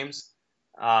 8 games.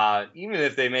 Even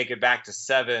if they make it back to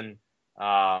 7,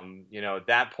 at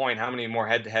that point, how many more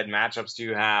head-to-head matchups do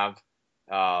you have?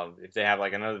 If they have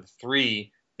like another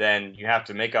 3, then you have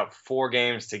to make up 4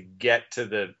 games to get to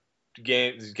the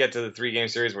 3-game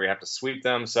series where you have to sweep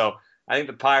them. So I think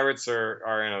the Pirates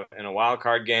are in a wild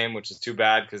card game, which is too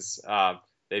bad because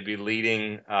they'd be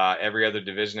leading every other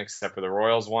division except for the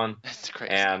Royals one. That's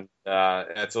crazy. And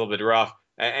that's a little bit rough.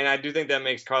 And I do think that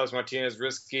makes Carlos Martinez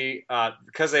risky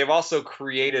because they've also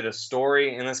created a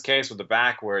story in this case with the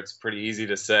back where it's pretty easy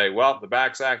to say, well, the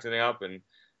back's acting up, and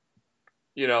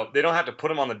they don't have to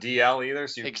put him on the DL either,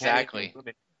 so you can't put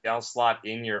the DL slot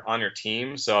on your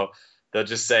team. So they'll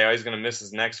just say, oh, he's going to miss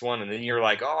his next one, and then you're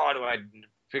like, oh, do I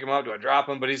pick him up? Do I drop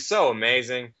him? But he's so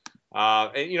amazing.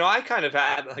 And I kind of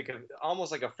had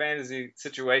almost like a fantasy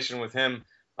situation with him.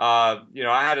 I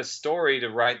had a story to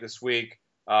write this week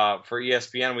for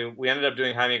ESPN. We ended up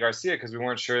doing Jaime Garcia because we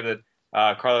weren't sure that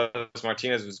Carlos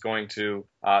Martinez was going to.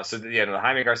 The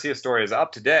Jaime Garcia story is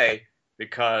up today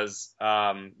because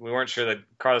we weren't sure that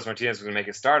Carlos Martinez was going to make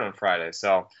a start on Friday.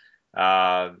 So,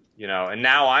 and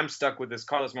now I'm stuck with this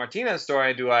Carlos Martinez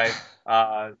story. When do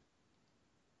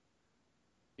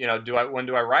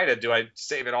I write it? Do I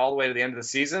save it all the way to the end of the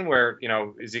season where,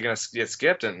 is he going to get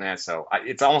skipped?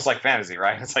 It's almost like fantasy,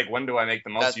 right? It's like, when do I make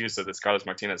the most use of this Carlos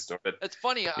Martinez story? But, it's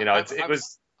funny.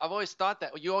 I've always thought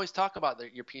that you always talk about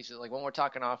your pieces. Like when we're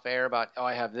talking off air about,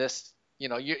 I have this,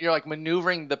 you're like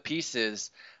maneuvering the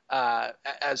pieces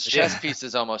as chess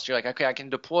pieces almost. You're like, okay, I can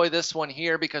deploy this one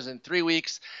here because in 3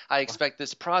 weeks I expect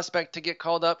this prospect to get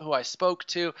called up who I spoke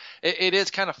to. It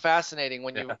is kind of fascinating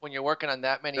when you're working on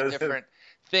that many different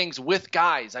things with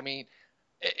guys. I mean,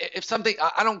 if something,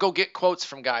 I don't go get quotes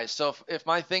from guys. So if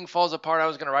my thing falls apart, I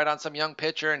was going to write on some young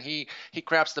pitcher and he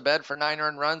craps the bed for 9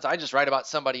 earned runs, I just write about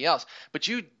somebody else. But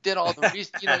you did all the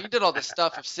you did all the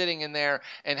stuff of sitting in there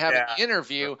and having the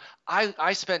interview.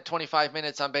 I spent 25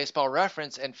 minutes on Baseball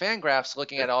Reference and Fangraphs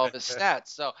looking at all of his stats.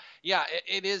 So yeah,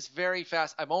 it is very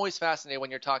fast. I'm always fascinated when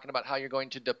you're talking about how you're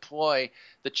going to deploy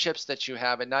the chips that you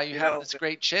have, and now you have this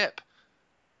great chip.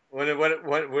 When it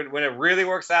really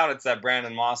works out, it's that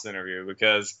Brandon Moss interview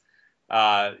because,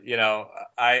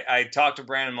 I talked to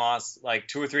Brandon Moss like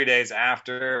 2 or 3 days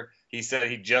after he said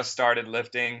he just started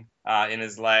lifting in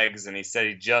his legs, and he said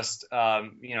he just,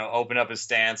 opened up his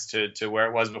stance to where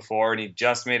it was before, and he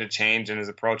just made a change in his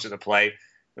approach at the plate.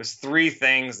 There's 3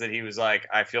 things that he was like,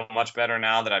 I feel much better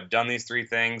now that I've done these 3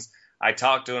 things. I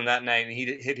talked to him that night, and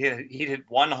he hit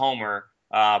 1 homer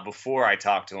before I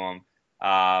talked to him.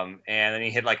 And then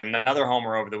he hit like another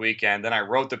homer over the weekend. Then I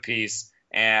wrote the piece,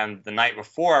 and the night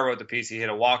before I wrote the piece, he hit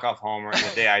a walk-off homer. And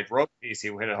the day I wrote the piece, he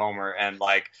hit a homer, and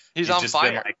like he's on just fire.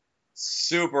 Been, like,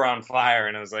 super on fire.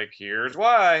 And I was like, here's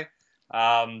why.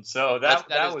 So that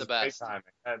was great timing.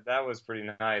 That was pretty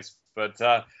nice. But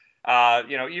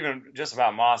even just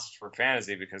about Moss for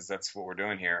fantasy, because that's what we're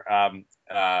doing here.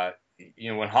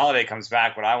 When Holiday comes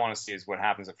back, what I want to see is what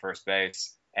happens at first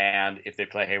base, and if they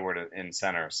play Hayward in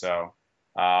center. So.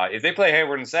 If they play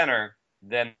Hayward in center,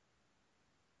 then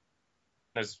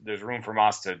there's room for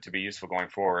Moss to be useful going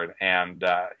forward. And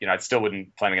I still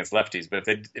wouldn't play him against lefties. But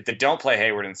if they don't play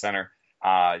Hayward in center,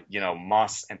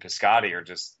 Moss and Piscotty are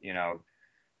just you're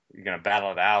going to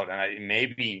battle it out. And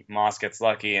maybe Moss gets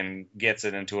lucky and gets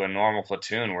it into a normal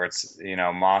platoon where it's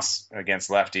Moss against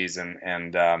lefties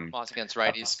and Moss against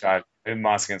righties,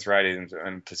 Moss against righties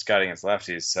and Piscotty against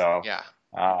lefties. So yeah.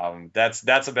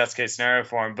 That's a best case scenario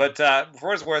for him. But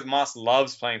for it's worth, Moss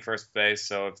loves playing first base.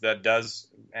 So if that does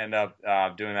end up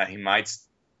doing that, he might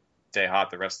stay hot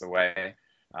the rest of the way.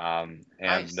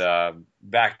 Nice.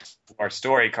 Back to our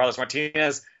story, Carlos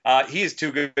Martinez, he is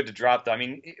too good to drop, though. I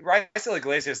mean, Raisel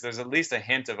Iglesias, there's at least a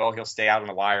hint of, he'll stay out on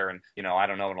the wire, and, I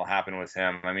don't know what'll happen with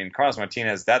him. I mean, Carlos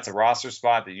Martinez, that's a roster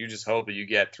spot that you just hope that you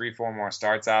get 3-4 more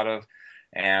starts out of.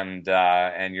 And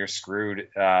you're screwed.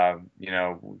 You're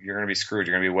going to be screwed.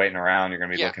 You're going to be waiting around. You're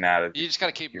going to be looking at it. You just got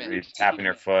to keep tapping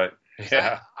your foot.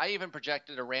 Yeah. I even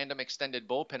projected a random extended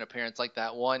bullpen appearance like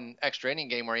that one extra inning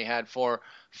game where he had four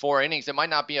innings. It might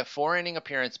not be a 4-inning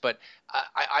appearance, but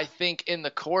I think in the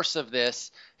course of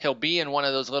this, he'll be in one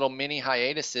of those little mini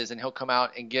hiatuses, and he'll come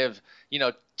out and give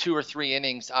 2 or 3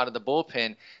 innings out of the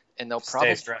bullpen. And they'll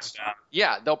probably stay stressed out.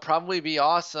 Yeah, they'll probably be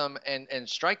awesome and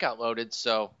strikeout loaded.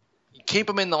 So. Keep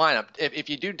them in the lineup. If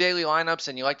you do daily lineups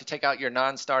and you like to take out your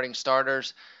non-starting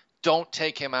starters, don't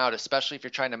take him out, especially if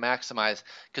you're trying to maximize,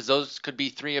 because those could be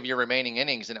 3 of your remaining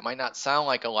innings, and it might not sound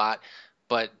like a lot,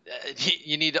 but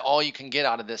you need all you can get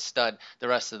out of this stud the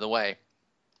rest of the way.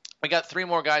 We got 4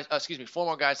 more guys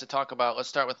to talk about. Let's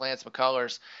start with Lance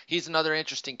McCullers. He's another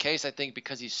interesting case, I think,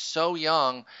 because he's so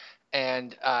young.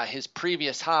 And his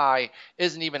previous high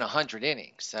isn't even 100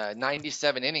 innings,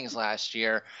 97 innings last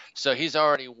year. So he's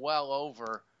already well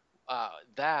over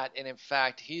that. And in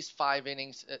fact, he's 5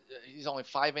 innings. He's only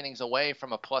 5 innings away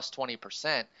from a plus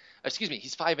 20%. Excuse me,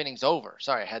 he's 5 innings over.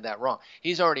 Sorry, I had that wrong.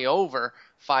 He's already over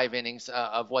 5 innings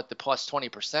of what the plus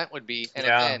 20% would be. And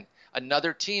again,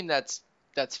 another team that's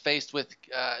faced with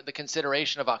the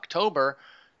consideration of October.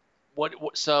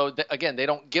 Again, they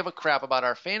don't give a crap about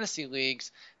our fantasy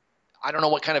leagues. I don't know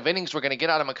what kind of innings we're going to get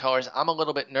out of McCullers. I'm a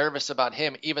little bit nervous about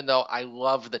him, even though I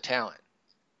love the talent.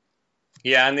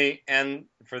 Yeah, and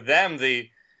for them the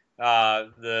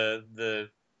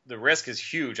risk is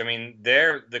huge. I mean,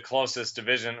 they're the closest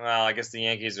division. Well, I guess the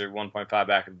Yankees are 1.5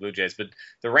 back of the Blue Jays, but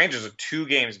the Rangers are 2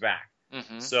 games back.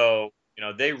 Mm-hmm. So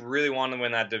they really want to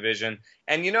win that division.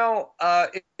 And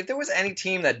if there was any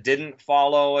team that didn't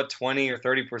follow a 20 or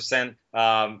 30%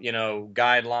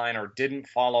 guideline, or didn't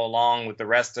follow along with the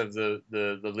rest of the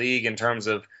league in terms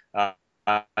of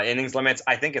innings limits,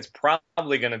 I think it's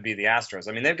probably going to be the Astros.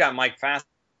 I mean, they've got Mike Fast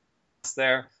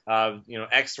there,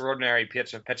 extraordinary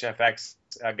pitch FX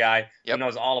guy who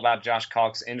knows all about Josh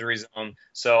Kalk's injury zone.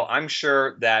 So I'm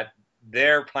sure that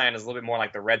their plan is a little bit more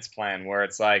like the Reds' plan, where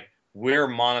it's like we're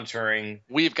monitoring.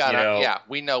 We've got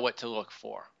we know what to look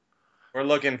for. We're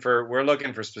looking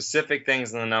for specific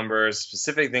things in the numbers,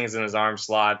 specific things in his arm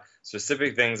slot,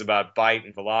 specific things about bite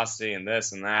and velocity and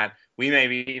this and that. We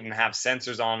maybe even have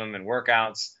sensors on him in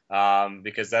workouts,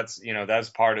 because that's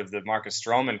part of the Marcus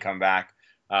Stroman comeback.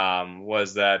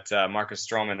 Was that Marcus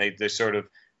Stroman? They sort of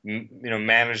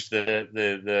managed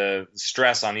the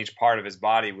stress on each part of his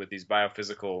body with these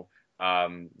biophysical.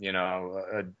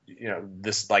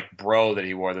 This like bro that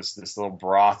he wore, this little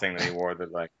bra thing that he wore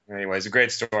that anyway, it's a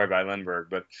great story by Lindbergh.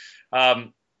 But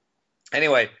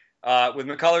anyway, with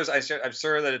McCullers, I'm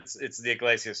sure that it's the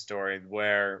Iglesias story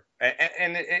where,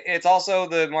 and it's also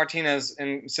the Martinez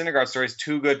and Syndergaard story is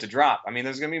too good to drop. I mean,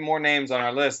 there's going to be more names on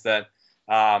our list that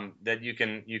you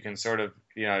can sort of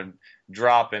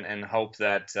drop and hope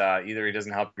that either he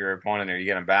doesn't help your opponent or you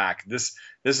get him back. This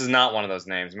is not one of those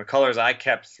names. McCullers I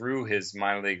kept through his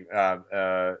minor league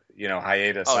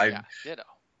hiatus. Ditto.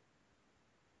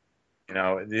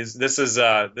 This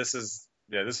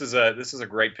is a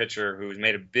great pitcher who's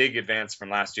made a big advance from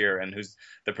last year and who's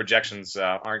the projections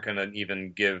aren't going to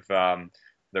even give the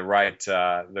right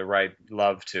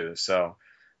love to. So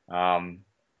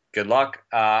good luck.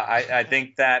 I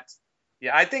think that.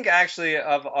 Yeah, I think actually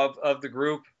of the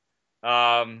group,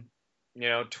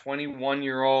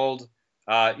 21-year-old,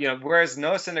 whereas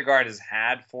Noah Syndergaard has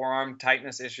had forearm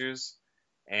tightness issues,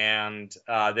 and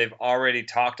they've already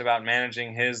talked about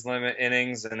managing his limit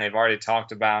innings, and they've already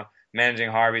talked about managing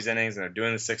Harvey's innings, and they're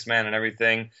doing the 6-man and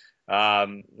everything.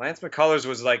 Lance McCullers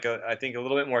was I think a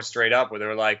little bit more straight up, where they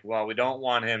were like, well, we don't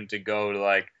want him to go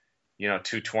to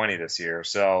 220 this year,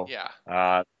 so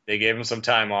they gave him some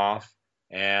time off.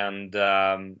 And,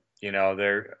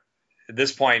 they're at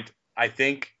this point, I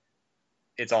think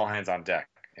it's all hands on deck.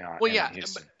 But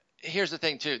here's the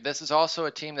thing, too. This is also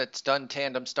a team that's done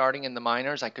tandem starting in the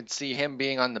minors. I could see him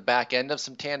being on the back end of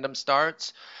some tandem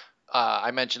starts.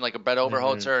 I mentioned like a Brett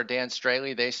Overholtzer or Dan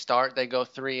Straley. They go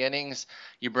 3 innings.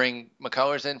 You bring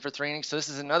McCullers in for 3 innings. So this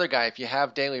is another guy. If you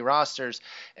have daily rosters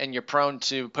and you're prone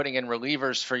to putting in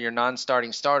relievers for your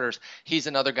non-starting starters, he's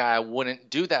another guy I wouldn't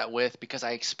do that with because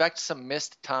I expect some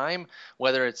missed time,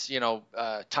 whether it's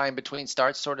time between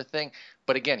starts sort of thing.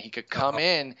 But again, he could come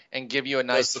in and give you a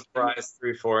nice surprise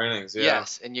 3-4 innings. Yeah.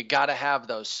 Yes, and you got to have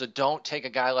those. So don't take a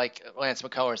guy like Lance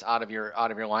McCullers out of your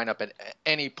lineup at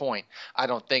any point. I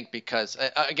don't think because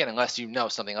again, unless you know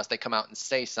something, unless they come out and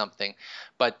say something.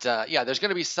 But there's going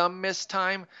to be some missed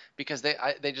time because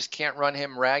they just can't run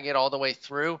him ragged all the way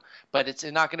through. But it's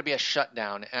not going to be a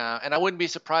shutdown. And I wouldn't be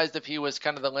surprised if he was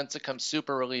kind of the Lincecum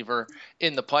super reliever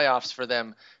in the playoffs for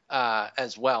them.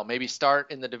 As well, maybe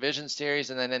start in the division series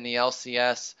and then in the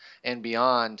LCS and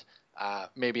beyond,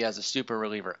 maybe as a super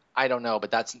reliever. I don't know,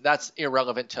 but that's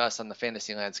irrelevant to us on the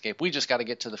fantasy landscape. We just got to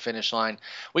get to the finish line.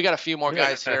 We got a few more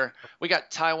guys here. We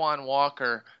got Taijuan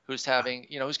Walker, who's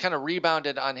who's kind of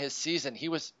rebounded on his season.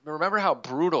 Remember how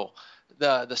brutal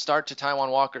the start to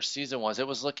Taijuan Walker's season was. It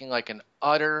was looking like an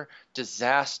utter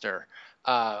disaster.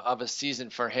 Of a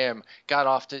season for him, got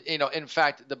off to, in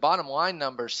fact, the bottom line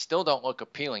numbers still don't look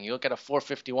appealing. You look at a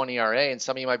 4.51 ERA, and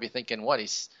some of you might be thinking, what,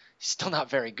 he's still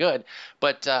not very good.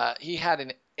 But he had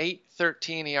an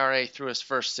 8.13 ERA through his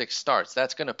first 6 starts.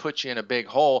 That's going to put you in a big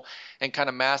hole and kind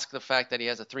of mask the fact that he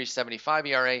has a 3.75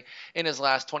 ERA in his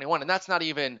last 21. And that's not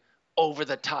even over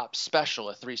the top special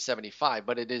at 375,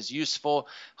 but it is useful.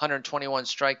 121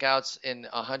 strikeouts in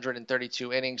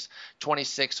 132 innings,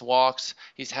 26 walks.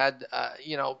 He's had,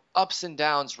 ups and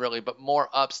downs really, but more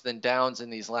ups than downs in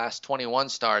these last 21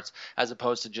 starts as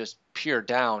opposed to just pure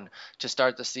down to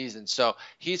start the season. So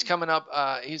he's coming up.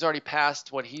 He's already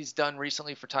passed what he's done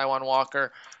recently for Taijuan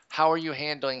Walker. How are you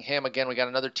handling him? Again, we got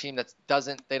another team that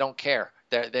they don't care.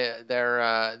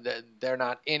 They're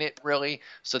not in it really,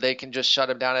 so they can just shut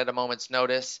him down at a moment's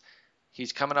notice.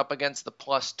 He's coming up against the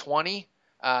plus 20,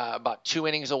 about 2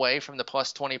 innings away from the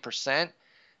plus 20%.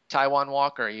 Taijuan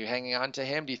Walker, are you hanging on to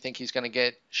him? Do you think he's going to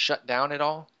get shut down at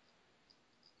all?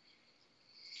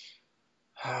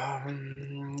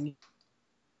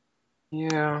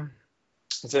 Yeah.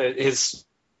 His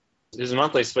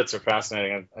monthly splits are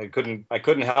fascinating. I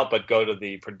couldn't help but go to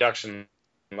the production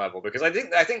level because I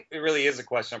think it really is a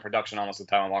question of production almost with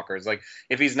Taijuan Walker. It's like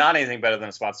if he's not anything better than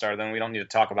a spot starter, then we don't need to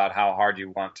talk about how hard you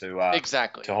want to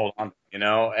exactly to hold on.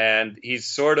 And he's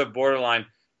sort of borderline.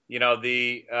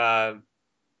 The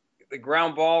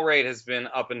ground ball rate has been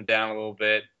up and down a little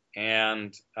bit.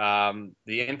 and the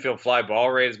infield fly ball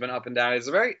rate has been up and down. He's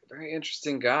a very, very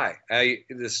interesting guy. The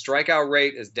strikeout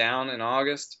rate is down in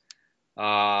August,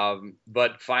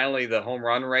 but finally the home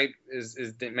run rate is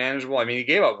manageable. I mean, he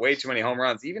gave up way too many home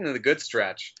runs, even in the good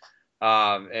stretch,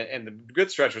 and the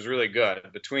good stretch was really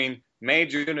good. Between May,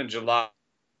 June, and July,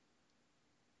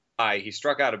 he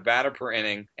struck out a batter per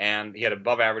inning, and he had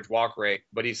above average walk rate,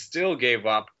 but he still gave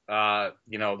up, like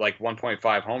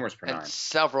 1.5 homers per and nine.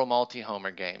 Several multi-homer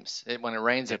games. When it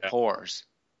rains, it pours.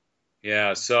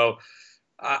 Yeah, so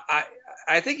I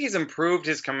think he's improved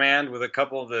his command with a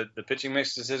couple of the pitching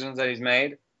mix decisions that he's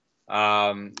made.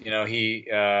 I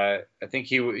think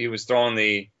he was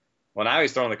throwing now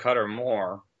he's throwing the cutter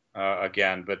more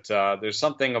again, but there's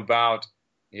something about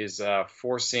his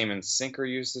four seam and sinker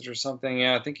usage or something.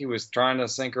 Yeah, I think he was trying to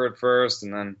sinker at first,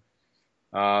 and then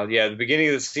at the beginning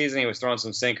of the season he was throwing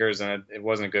some sinkers, and it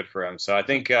wasn't good for him. So I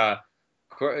think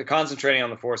concentrating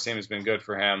on the four seam has been good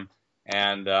for him,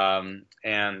 and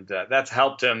that's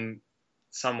helped him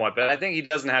somewhat. But I think he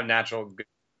doesn't have good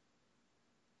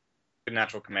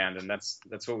natural command, and that's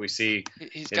what we see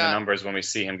in the numbers when we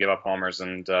see him give up homers.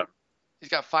 And he's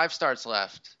got 5 starts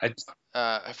left.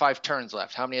 5 turns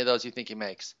left. How many of those do you think he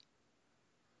makes?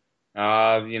 He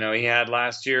had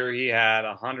last year, he had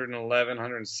 111,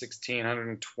 116,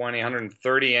 120,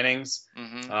 130 innings.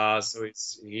 Mm-hmm. So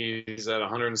he's at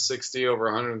 160 over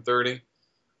 130.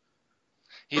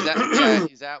 He's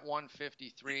at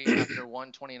 153 after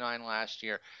 129 last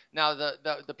year. Now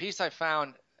the piece I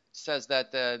found says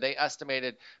that they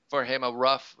estimated for him a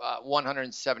rough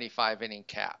 175 inning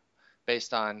cap,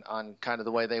 based on kind of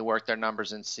the way they work their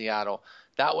numbers in Seattle.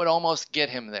 That would almost get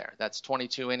him there. That's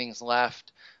 22 innings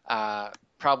left,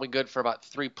 probably good for about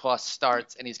 3+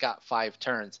 starts, and he's got 5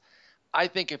 turns. I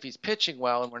think if he's pitching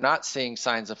well and we're not seeing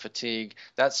signs of fatigue,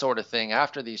 that sort of thing,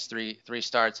 after these three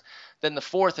starts, then the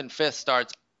 4th and 5th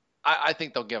starts, I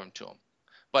think they'll give him to him.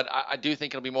 But I do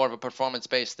think it'll be more of a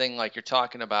performance-based thing like you're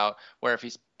talking about, where if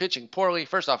he's pitching poorly,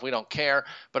 first off, we don't care,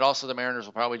 but also the Mariners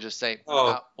will probably just say,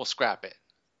 we'll scrap it.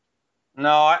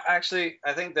 No, I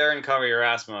think they're in cover your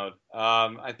ass mode.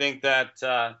 I think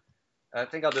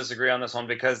I'll disagree on this one,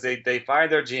 because they fired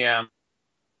their GM,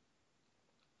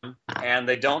 and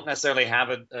they don't necessarily have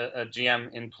a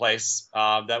GM in place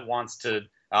that wants to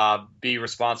be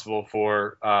responsible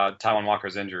for Taijuan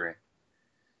Walker's injury.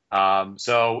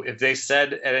 So if they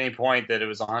said at any point that it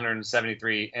was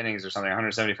 173 innings or something,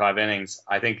 175 innings,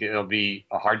 I think it'll be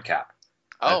a hard cap.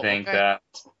 I think that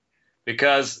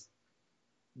because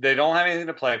they don't have anything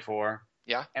to play for.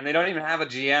 Yeah. And they don't even have a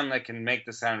GM that can make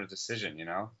this kind of decision,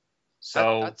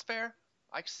 So that's fair.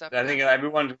 I accept I think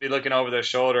everyone would be looking over their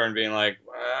shoulder and being like,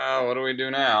 well, what do we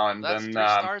do now? And that's then 3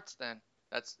 starts then.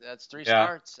 That's 3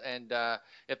 starts, and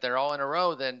if they're all in a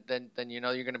row, then you're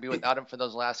going to be without him for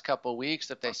those last couple of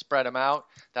weeks. If they spread him out,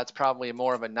 that's probably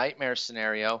more of a nightmare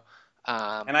scenario.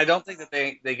 And I don't think that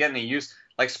they get any use.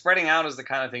 Like, spreading out is the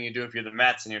kind of thing you do if you're the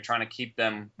Mets and you're trying to keep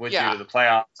them with you to the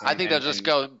playoffs. I think they'll just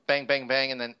go bang, bang,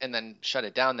 bang, and then shut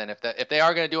it down. Then if they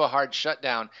are going to do a hard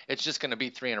shutdown, it's just going to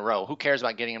be 3 in a row. Who cares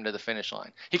about getting him to the finish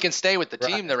line? He can stay with the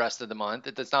team the rest of the month.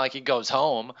 It's not like he goes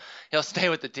home. He'll stay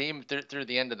with the team through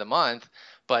the end of the month.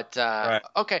 But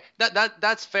okay,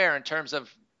 that's fair in terms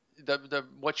of the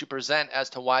what you present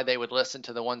as to why they would listen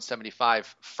to the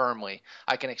 175 firmly.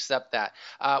 I can accept that.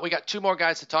 We got 2 more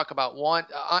guys to talk about. One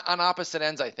on opposite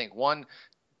ends, I think. One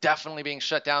definitely being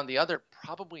shut down. The other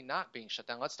probably not being shut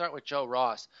down. Let's start with Joe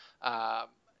Ross. I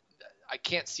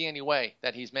can't see any way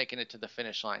that he's making it to the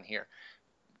finish line here.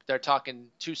 They're talking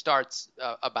 2 starts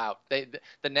about.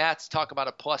 The Nats talk about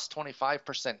a plus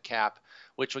 25% cap,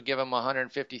 which would give him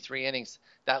 153 innings.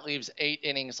 That leaves 8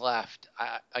 innings left.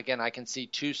 Again, I can see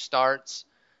 2 starts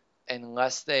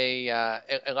unless they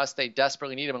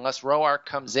desperately need him, unless Roark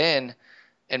comes in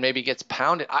and maybe gets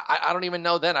pounded. I don't even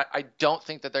know then. I don't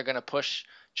think that they're going to push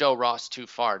Joe Ross too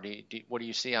far. What do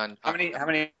you see on how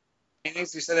many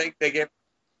innings you said they gave?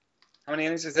 How many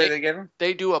innings did they give him?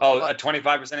 They do a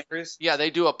 25% increase? Yeah, they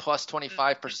do a plus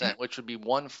 25%, which would be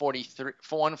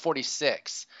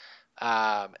 146.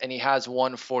 And he has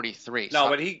 143. No,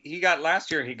 but he got last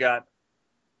year. He got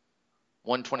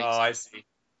 122. Oh, I see.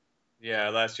 Yeah,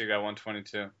 last year he got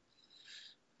 122.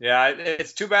 Yeah,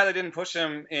 it's too bad they didn't push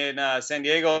him in San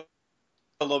Diego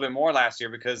a little bit more last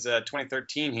year, because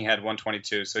 2013 he had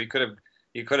 122. So he could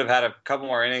have had a couple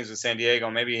more innings with San Diego.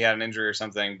 Maybe he had an injury or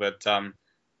something, but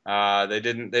they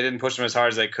didn't push him as hard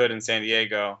as they could in San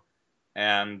Diego,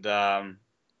 and that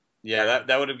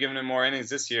would have given him more innings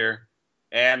this year.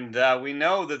 And we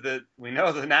know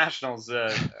the Nationals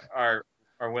are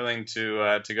willing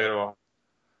to go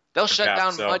to They'll shut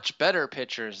down much better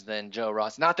pitchers than Joe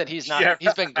Ross. Not that he's not,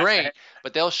 he's been great,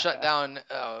 but they'll shut down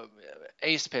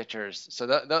ace pitchers. So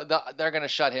they're going to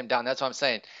shut him down. That's what I'm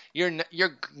saying.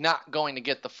 You're not going to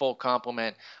get the full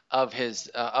complement of his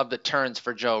of the turns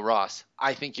for Joe Ross.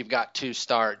 I think you've got 2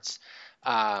 starts.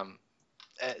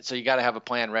 So you got to have a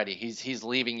plan ready. He's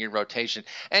leaving your rotation,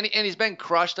 and he's been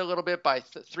crushed a little bit by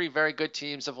 3 very good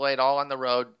teams of late, all on the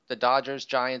road: the Dodgers,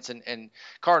 Giants, and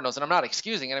Cardinals. And I'm not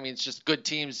excusing it. I mean, it's just good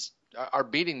teams are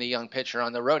beating the young pitcher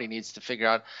on the road. He needs to figure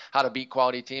out how to beat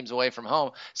quality teams away from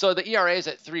home. So the ERA is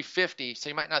at 3.50. So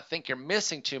you might not think you're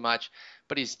missing too much,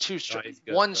 but he's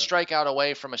one strikeout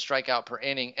away from a strikeout per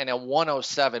inning and a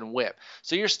 107 WHIP.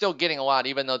 So you're still getting a lot,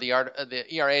 even though the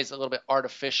ERA is a little bit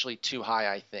artificially too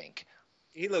high, I think.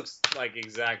 He looks like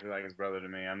exactly like his brother to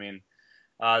me. I mean,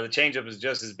 the changeup is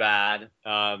just as bad.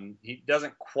 He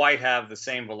doesn't quite have the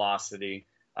same velocity,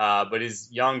 but he's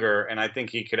younger, and I think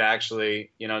he could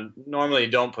actually, normally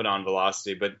you don't put on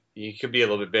velocity, but he could be a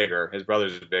little bit bigger. His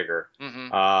brother's bigger.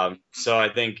 Mm-hmm. So I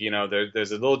think,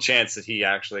 there's a little chance that he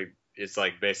actually is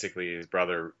like basically his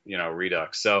brother,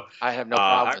 Redux. So I have no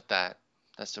problem with that.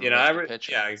 That's the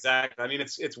pitcher. Yeah, exactly. I mean,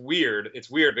 it's weird. It's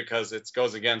weird because it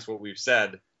goes against what we've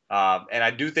said. And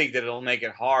I do think that it'll make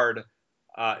it hard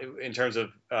in terms of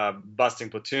busting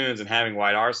platoons and having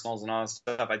wide arsenals and all that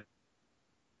stuff. I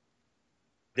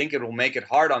think it will make it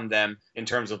hard on them in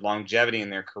terms of longevity in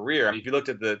their career. I mean, if you looked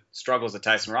at the struggles that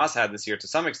Tyson Ross had this year, to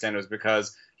some extent, it was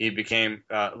because he became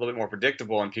a little bit more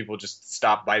predictable and people just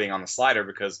stopped biting on the slider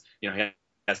because, he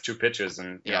has 2 pitches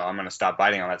and, I'm going to stop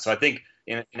biting on that. So I think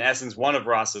in essence, one of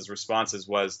Ross's responses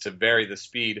was to vary the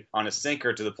speed on his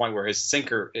sinker to the point where his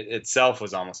sinker itself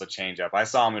was almost a changeup. I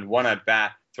saw him in one at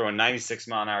bat throw a 96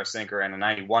 mile an hour sinker and a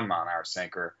 91 mile an hour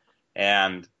sinker.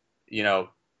 And,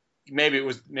 maybe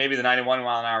the 91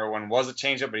 mile an hour one was a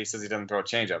changeup, but he says he doesn't throw a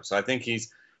changeup. So I think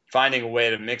he's finding a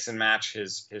way to mix and match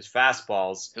his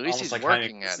fastballs. At least he's like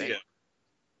working at it.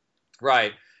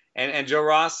 Right. And Joe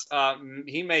Ross,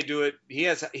 he may do it.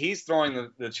 He's throwing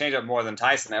the changeup more than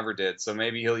Tyson ever did. So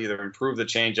maybe he'll either improve the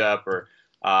changeup or,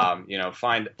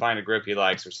 find a grip he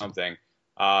likes or something.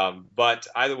 But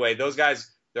either way, those guys,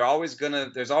 there's always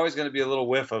gonna be a little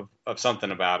whiff of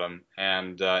something about them.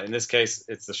 And in this case,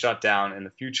 it's the shutdown. In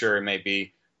the future, it may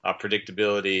be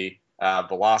predictability,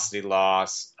 velocity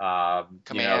loss,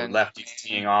 lefties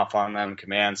teeing off on them,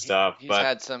 command stuff.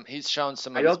 He's shown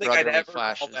some of his brotherly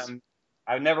flashes.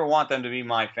 I would never want them to be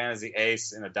my fantasy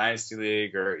ace in a dynasty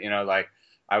league, or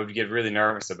I would get really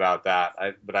nervous about that.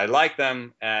 But I like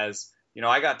them as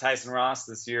I got Tyson Ross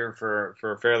this year for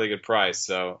a fairly good price,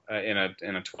 so in a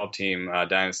 12-team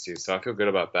dynasty, so I feel good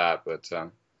about that. But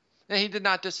he did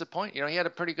not disappoint. He had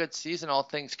a pretty good season, all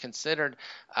things considered.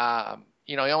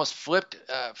 He almost flipped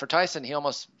for Tyson. He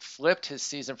almost flipped his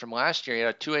season from last year. He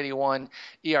had a 2.81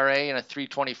 ERA and a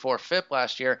 3.24 FIP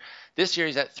last year. This year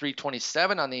he's at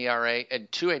 3.27 on the ERA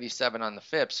and 2.87 on the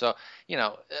FIP. So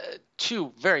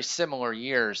 2 very similar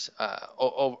years,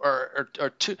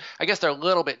 or 2. I guess they're a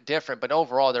little bit different, but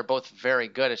overall they're both very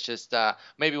good. It's just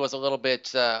maybe was a little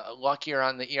bit luckier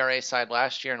on the ERA side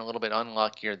last year and a little bit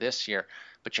unluckier this year.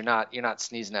 But you're not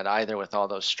sneezing at either with all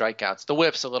those strikeouts. The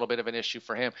whip's a little bit of an issue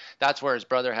for him. That's where his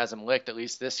brother has him licked, at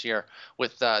least this year,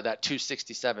 with that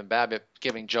 267 BABIP,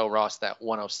 giving Joe Ross that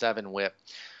 107 whip.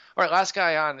 All right, last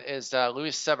guy on is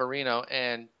Luis Severino,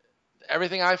 and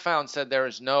everything I found said there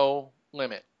is no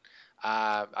limit.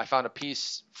 I found a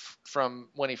piece from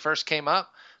when he first came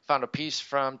up, found a piece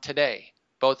from today,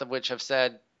 both of which have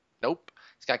said, nope,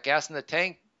 he's got gas in the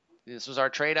tank. This was our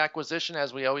trade acquisition,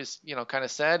 as we always, kind of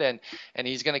said, and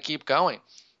he's going to keep going.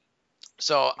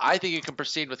 So I think you can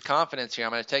proceed with confidence here.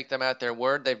 I'm going to take them at their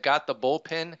word. They've got the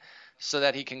bullpen so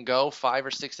that he can go 5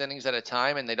 or 6 innings at a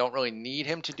time, and they don't really need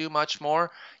him to do much more.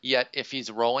 Yet if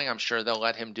he's rolling, I'm sure they'll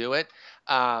let him do it.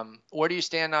 Where do you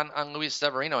stand on Luis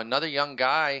Severino? Another young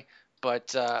guy,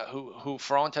 but who,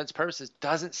 for all intents and purposes,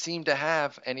 doesn't seem to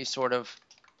have any sort of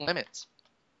limits.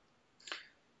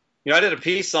 I did a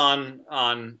piece on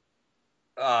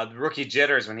the rookie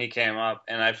jitters when he came up,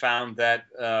 and I found that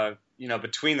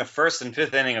between the first and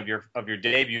fifth inning of your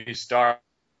debut start,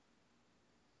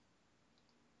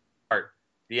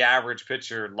 the average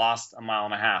pitcher lost 1.5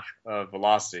 miles of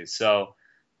velocity. So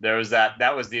there was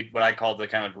that was what I called the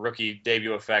kind of rookie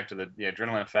debut effect, or the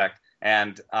adrenaline effect,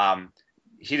 and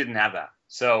he didn't have that.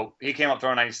 So he came up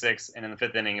throwing 96, and in the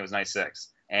fifth inning it was 96,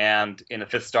 and in the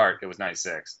fifth start it was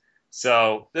 96.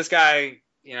 So this guy,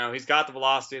 he's got the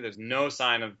velocity. There's no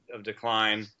sign of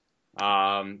decline.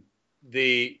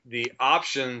 The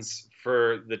options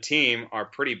for the team are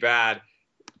pretty bad.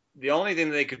 The only thing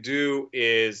they could do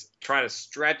is try to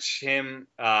stretch him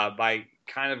by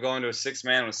kind of going to a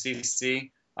 6-man with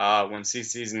CC when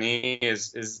CC's knee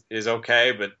is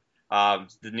okay, but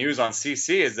the news on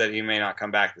CC is that he may not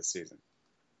come back this season.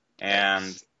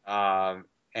 And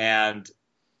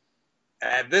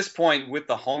at this point, with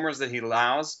the homers that he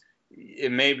allows,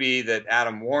 it may be that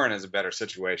Adam Warren is a better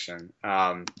situation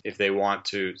if they want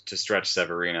to stretch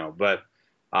Severino. But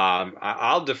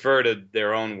I'll defer to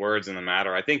their own words in the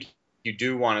matter. I think you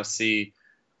do want to see,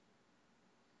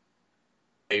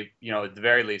 at the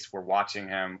very least, we're watching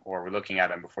him or we're looking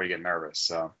at him before you get nervous.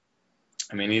 So,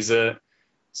 I mean,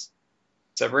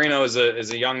 Severino is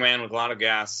a young man with a lot of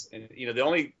gas. And, the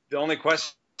only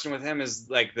question with him is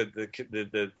like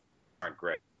the aren't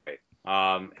great.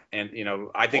 And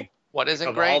I think what isn't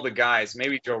of great? All the guys,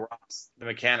 maybe Joe Ross, the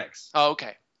mechanics. Oh,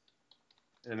 okay.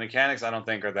 The mechanics I don't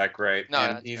think are that great. No,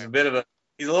 and he's fair.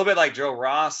 He's a little bit like Joe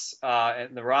Ross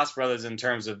and the Ross brothers in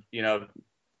terms of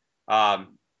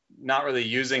not really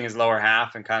using his lower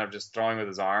half and kind of just throwing with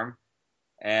his arm.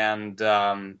 And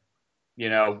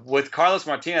with Carlos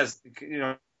Martinez,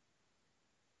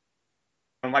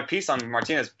 my piece on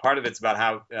Martinez, part of it's about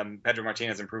how Pedro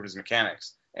Martinez improved his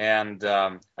mechanics. And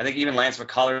I think even Lance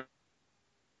McCullers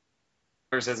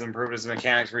has improved his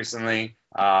mechanics recently.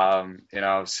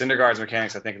 Syndergaard's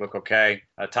mechanics I think look okay.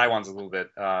 Taijuan's a little bit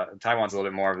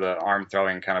more of the arm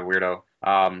throwing kind of weirdo.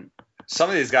 Some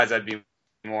of these guys I'd be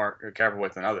more careful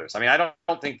with than others. I mean, I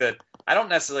don't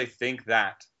necessarily think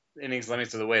that innings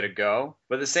limits are the way to go,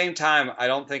 but at the same time, I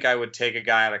don't think I would take a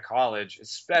guy out of college,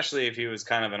 especially if he was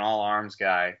kind of an all arms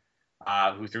guy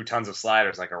who threw tons of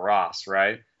sliders like a Ross,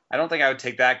 right? I don't think I would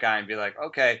take that guy and be like,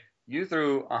 okay, you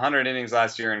threw 100 innings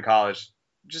last year in college,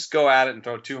 just go at it and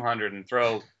throw 200 and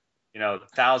throw,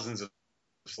 thousands of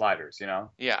sliders,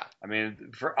 Yeah. I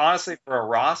mean, for a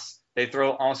Ross, they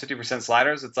throw almost 50%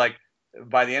 sliders. It's like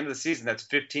by the end of the season, that's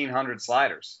 1,500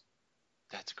 sliders.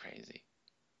 That's crazy.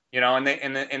 And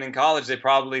in college they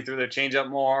probably threw their changeup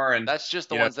more, and that's just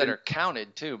the ones that are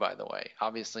counted too. By the way,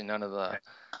 obviously none of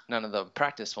the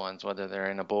practice ones, whether they're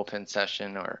in a bullpen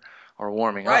session or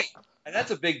warming up. Right, and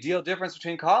that's a big deal difference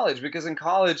between college, because in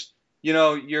college,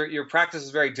 your practice is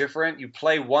very different. You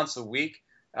play once a week,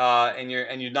 and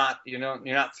you're not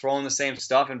throwing the same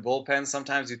stuff in bullpens.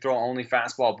 Sometimes you throw only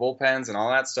fastball bullpens and all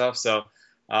that stuff. So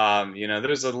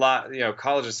there's a lot.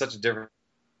 College is such a different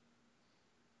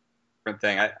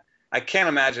thing. I can't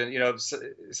imagine,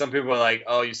 some people are like,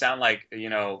 oh, you sound like, you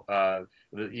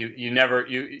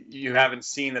haven't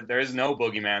seen that there is no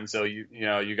boogeyman. So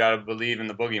you got to believe in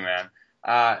the boogeyman.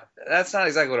 That's not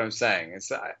exactly what I'm saying.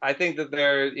 I think that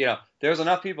there's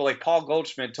enough people, like Paul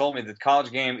Goldschmidt told me that the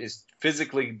college game is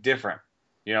physically different,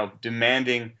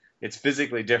 demanding. It's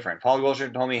physically different. Paul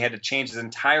Goldschmidt told me he had to change his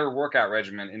entire workout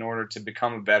regimen in order to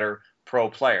become a better pro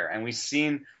player. And we've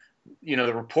seen,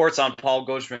 the reports on Paul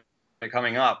Goldschmidt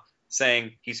coming up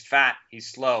saying he's fat, he's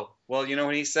slow. Well, you know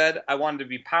what he said? I wanted to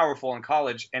be powerful in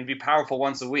college and be powerful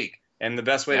once a week. And the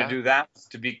best way to do that was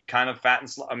to be kind of fat and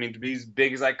slow. I mean, to be as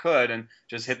big as I could and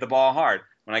just hit the ball hard.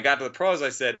 When I got to the pros, I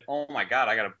said, oh my God,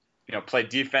 I got to, play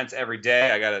defense every day.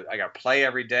 I got to play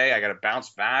every day. I got to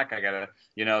bounce back. I got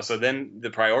to, so then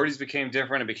the priorities became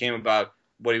different. It became about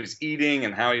what he was eating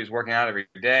and how he was working out every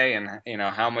day, and,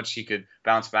 how much he could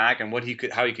bounce back and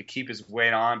how he could keep his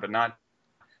weight on, but not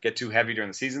get too heavy during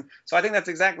the season. So I think that's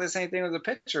exactly the same thing with the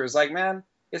pitcher. It's like, man,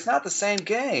 it's not the same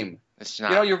game. It's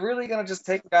not. You're really going to just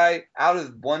take a guy out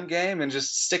of one game and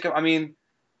just stick him. I mean,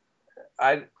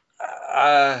 I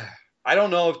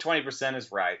don't know if 20%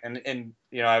 is right. And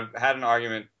I've had an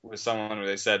argument with someone where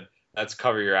they said, that's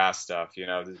cover your ass stuff.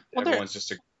 Everyone's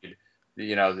just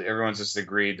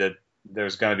agreed that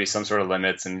there's going to be some sort of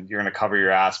limits and you're going to cover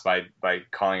your ass by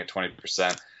calling it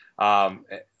 20%. I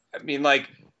mean, like,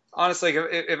 honestly,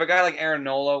 if a guy like Aaron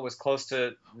Nola was close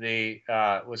to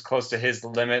his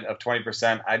limit of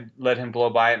 20%, I'd let him blow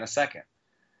by it in a second.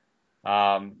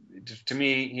 To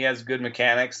me, he has good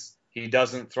mechanics. He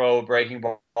doesn't throw a breaking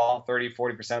ball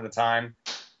 30-40% of the time.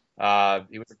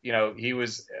 He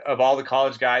was of all the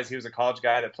college guys, he was a college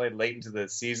guy that played late into the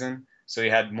season, so he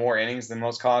had more innings than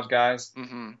most college guys.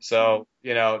 Mm-hmm. So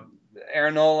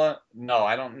Aaron Nola, no,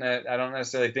 I don't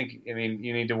necessarily think. I mean,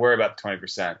 you need to worry about the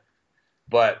 20%.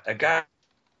 But a guy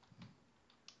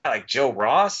like Joe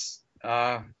Ross,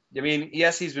 I mean,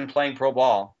 yes, he's been playing pro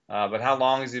ball, but how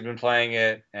long has he been playing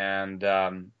it, and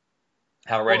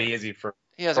how ready is he for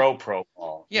pro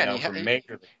ball? Yeah, for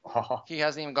major league ball? He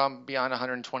hasn't even gone beyond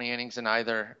 120 innings in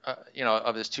either,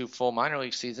 of his two full minor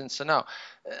league seasons. So no,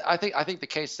 I think the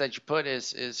case that you put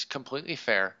is completely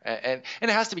fair, and it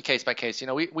has to be case by case.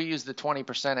 We use the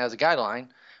 20% as a guideline,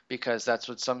 because that's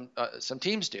what some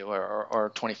teams do, or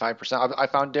 25%. I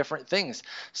found different things.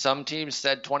 Some teams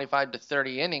said 25 to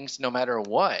 30 innings no matter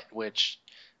what, which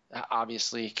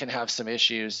obviously can have some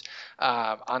issues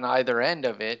on either end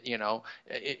of it. You know,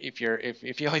 if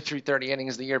you only threw 30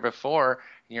 innings the year before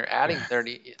and you're adding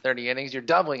 30 innings, you're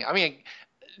doubling. I mean,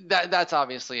 that's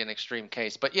obviously an extreme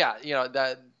case, but yeah, you know,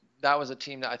 that was a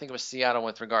team that I think it was Seattle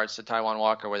with regards to Taijuan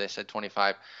Walker, where they said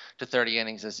 25 to 30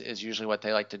 innings is usually what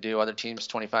they like to do. Other teams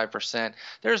 25%.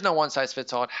 There's no one size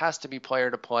fits all. It has to be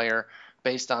player to player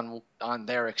based on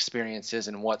their experiences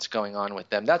and what's going on with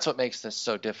them. That's what makes this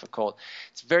so difficult.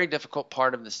 It's a very difficult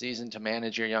part of the season to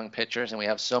manage your young pitchers, and we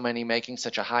have so many making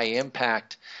such a high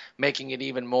impact, making it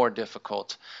even more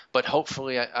difficult. But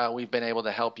hopefully we've been able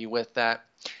to help you with that.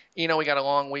 You know, we got a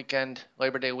long weekend,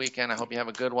 Labor Day weekend. I hope you have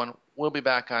a good one. We'll be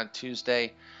back on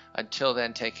Tuesday. Until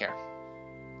then, take care.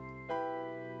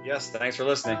 Yes, thanks for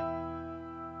listening.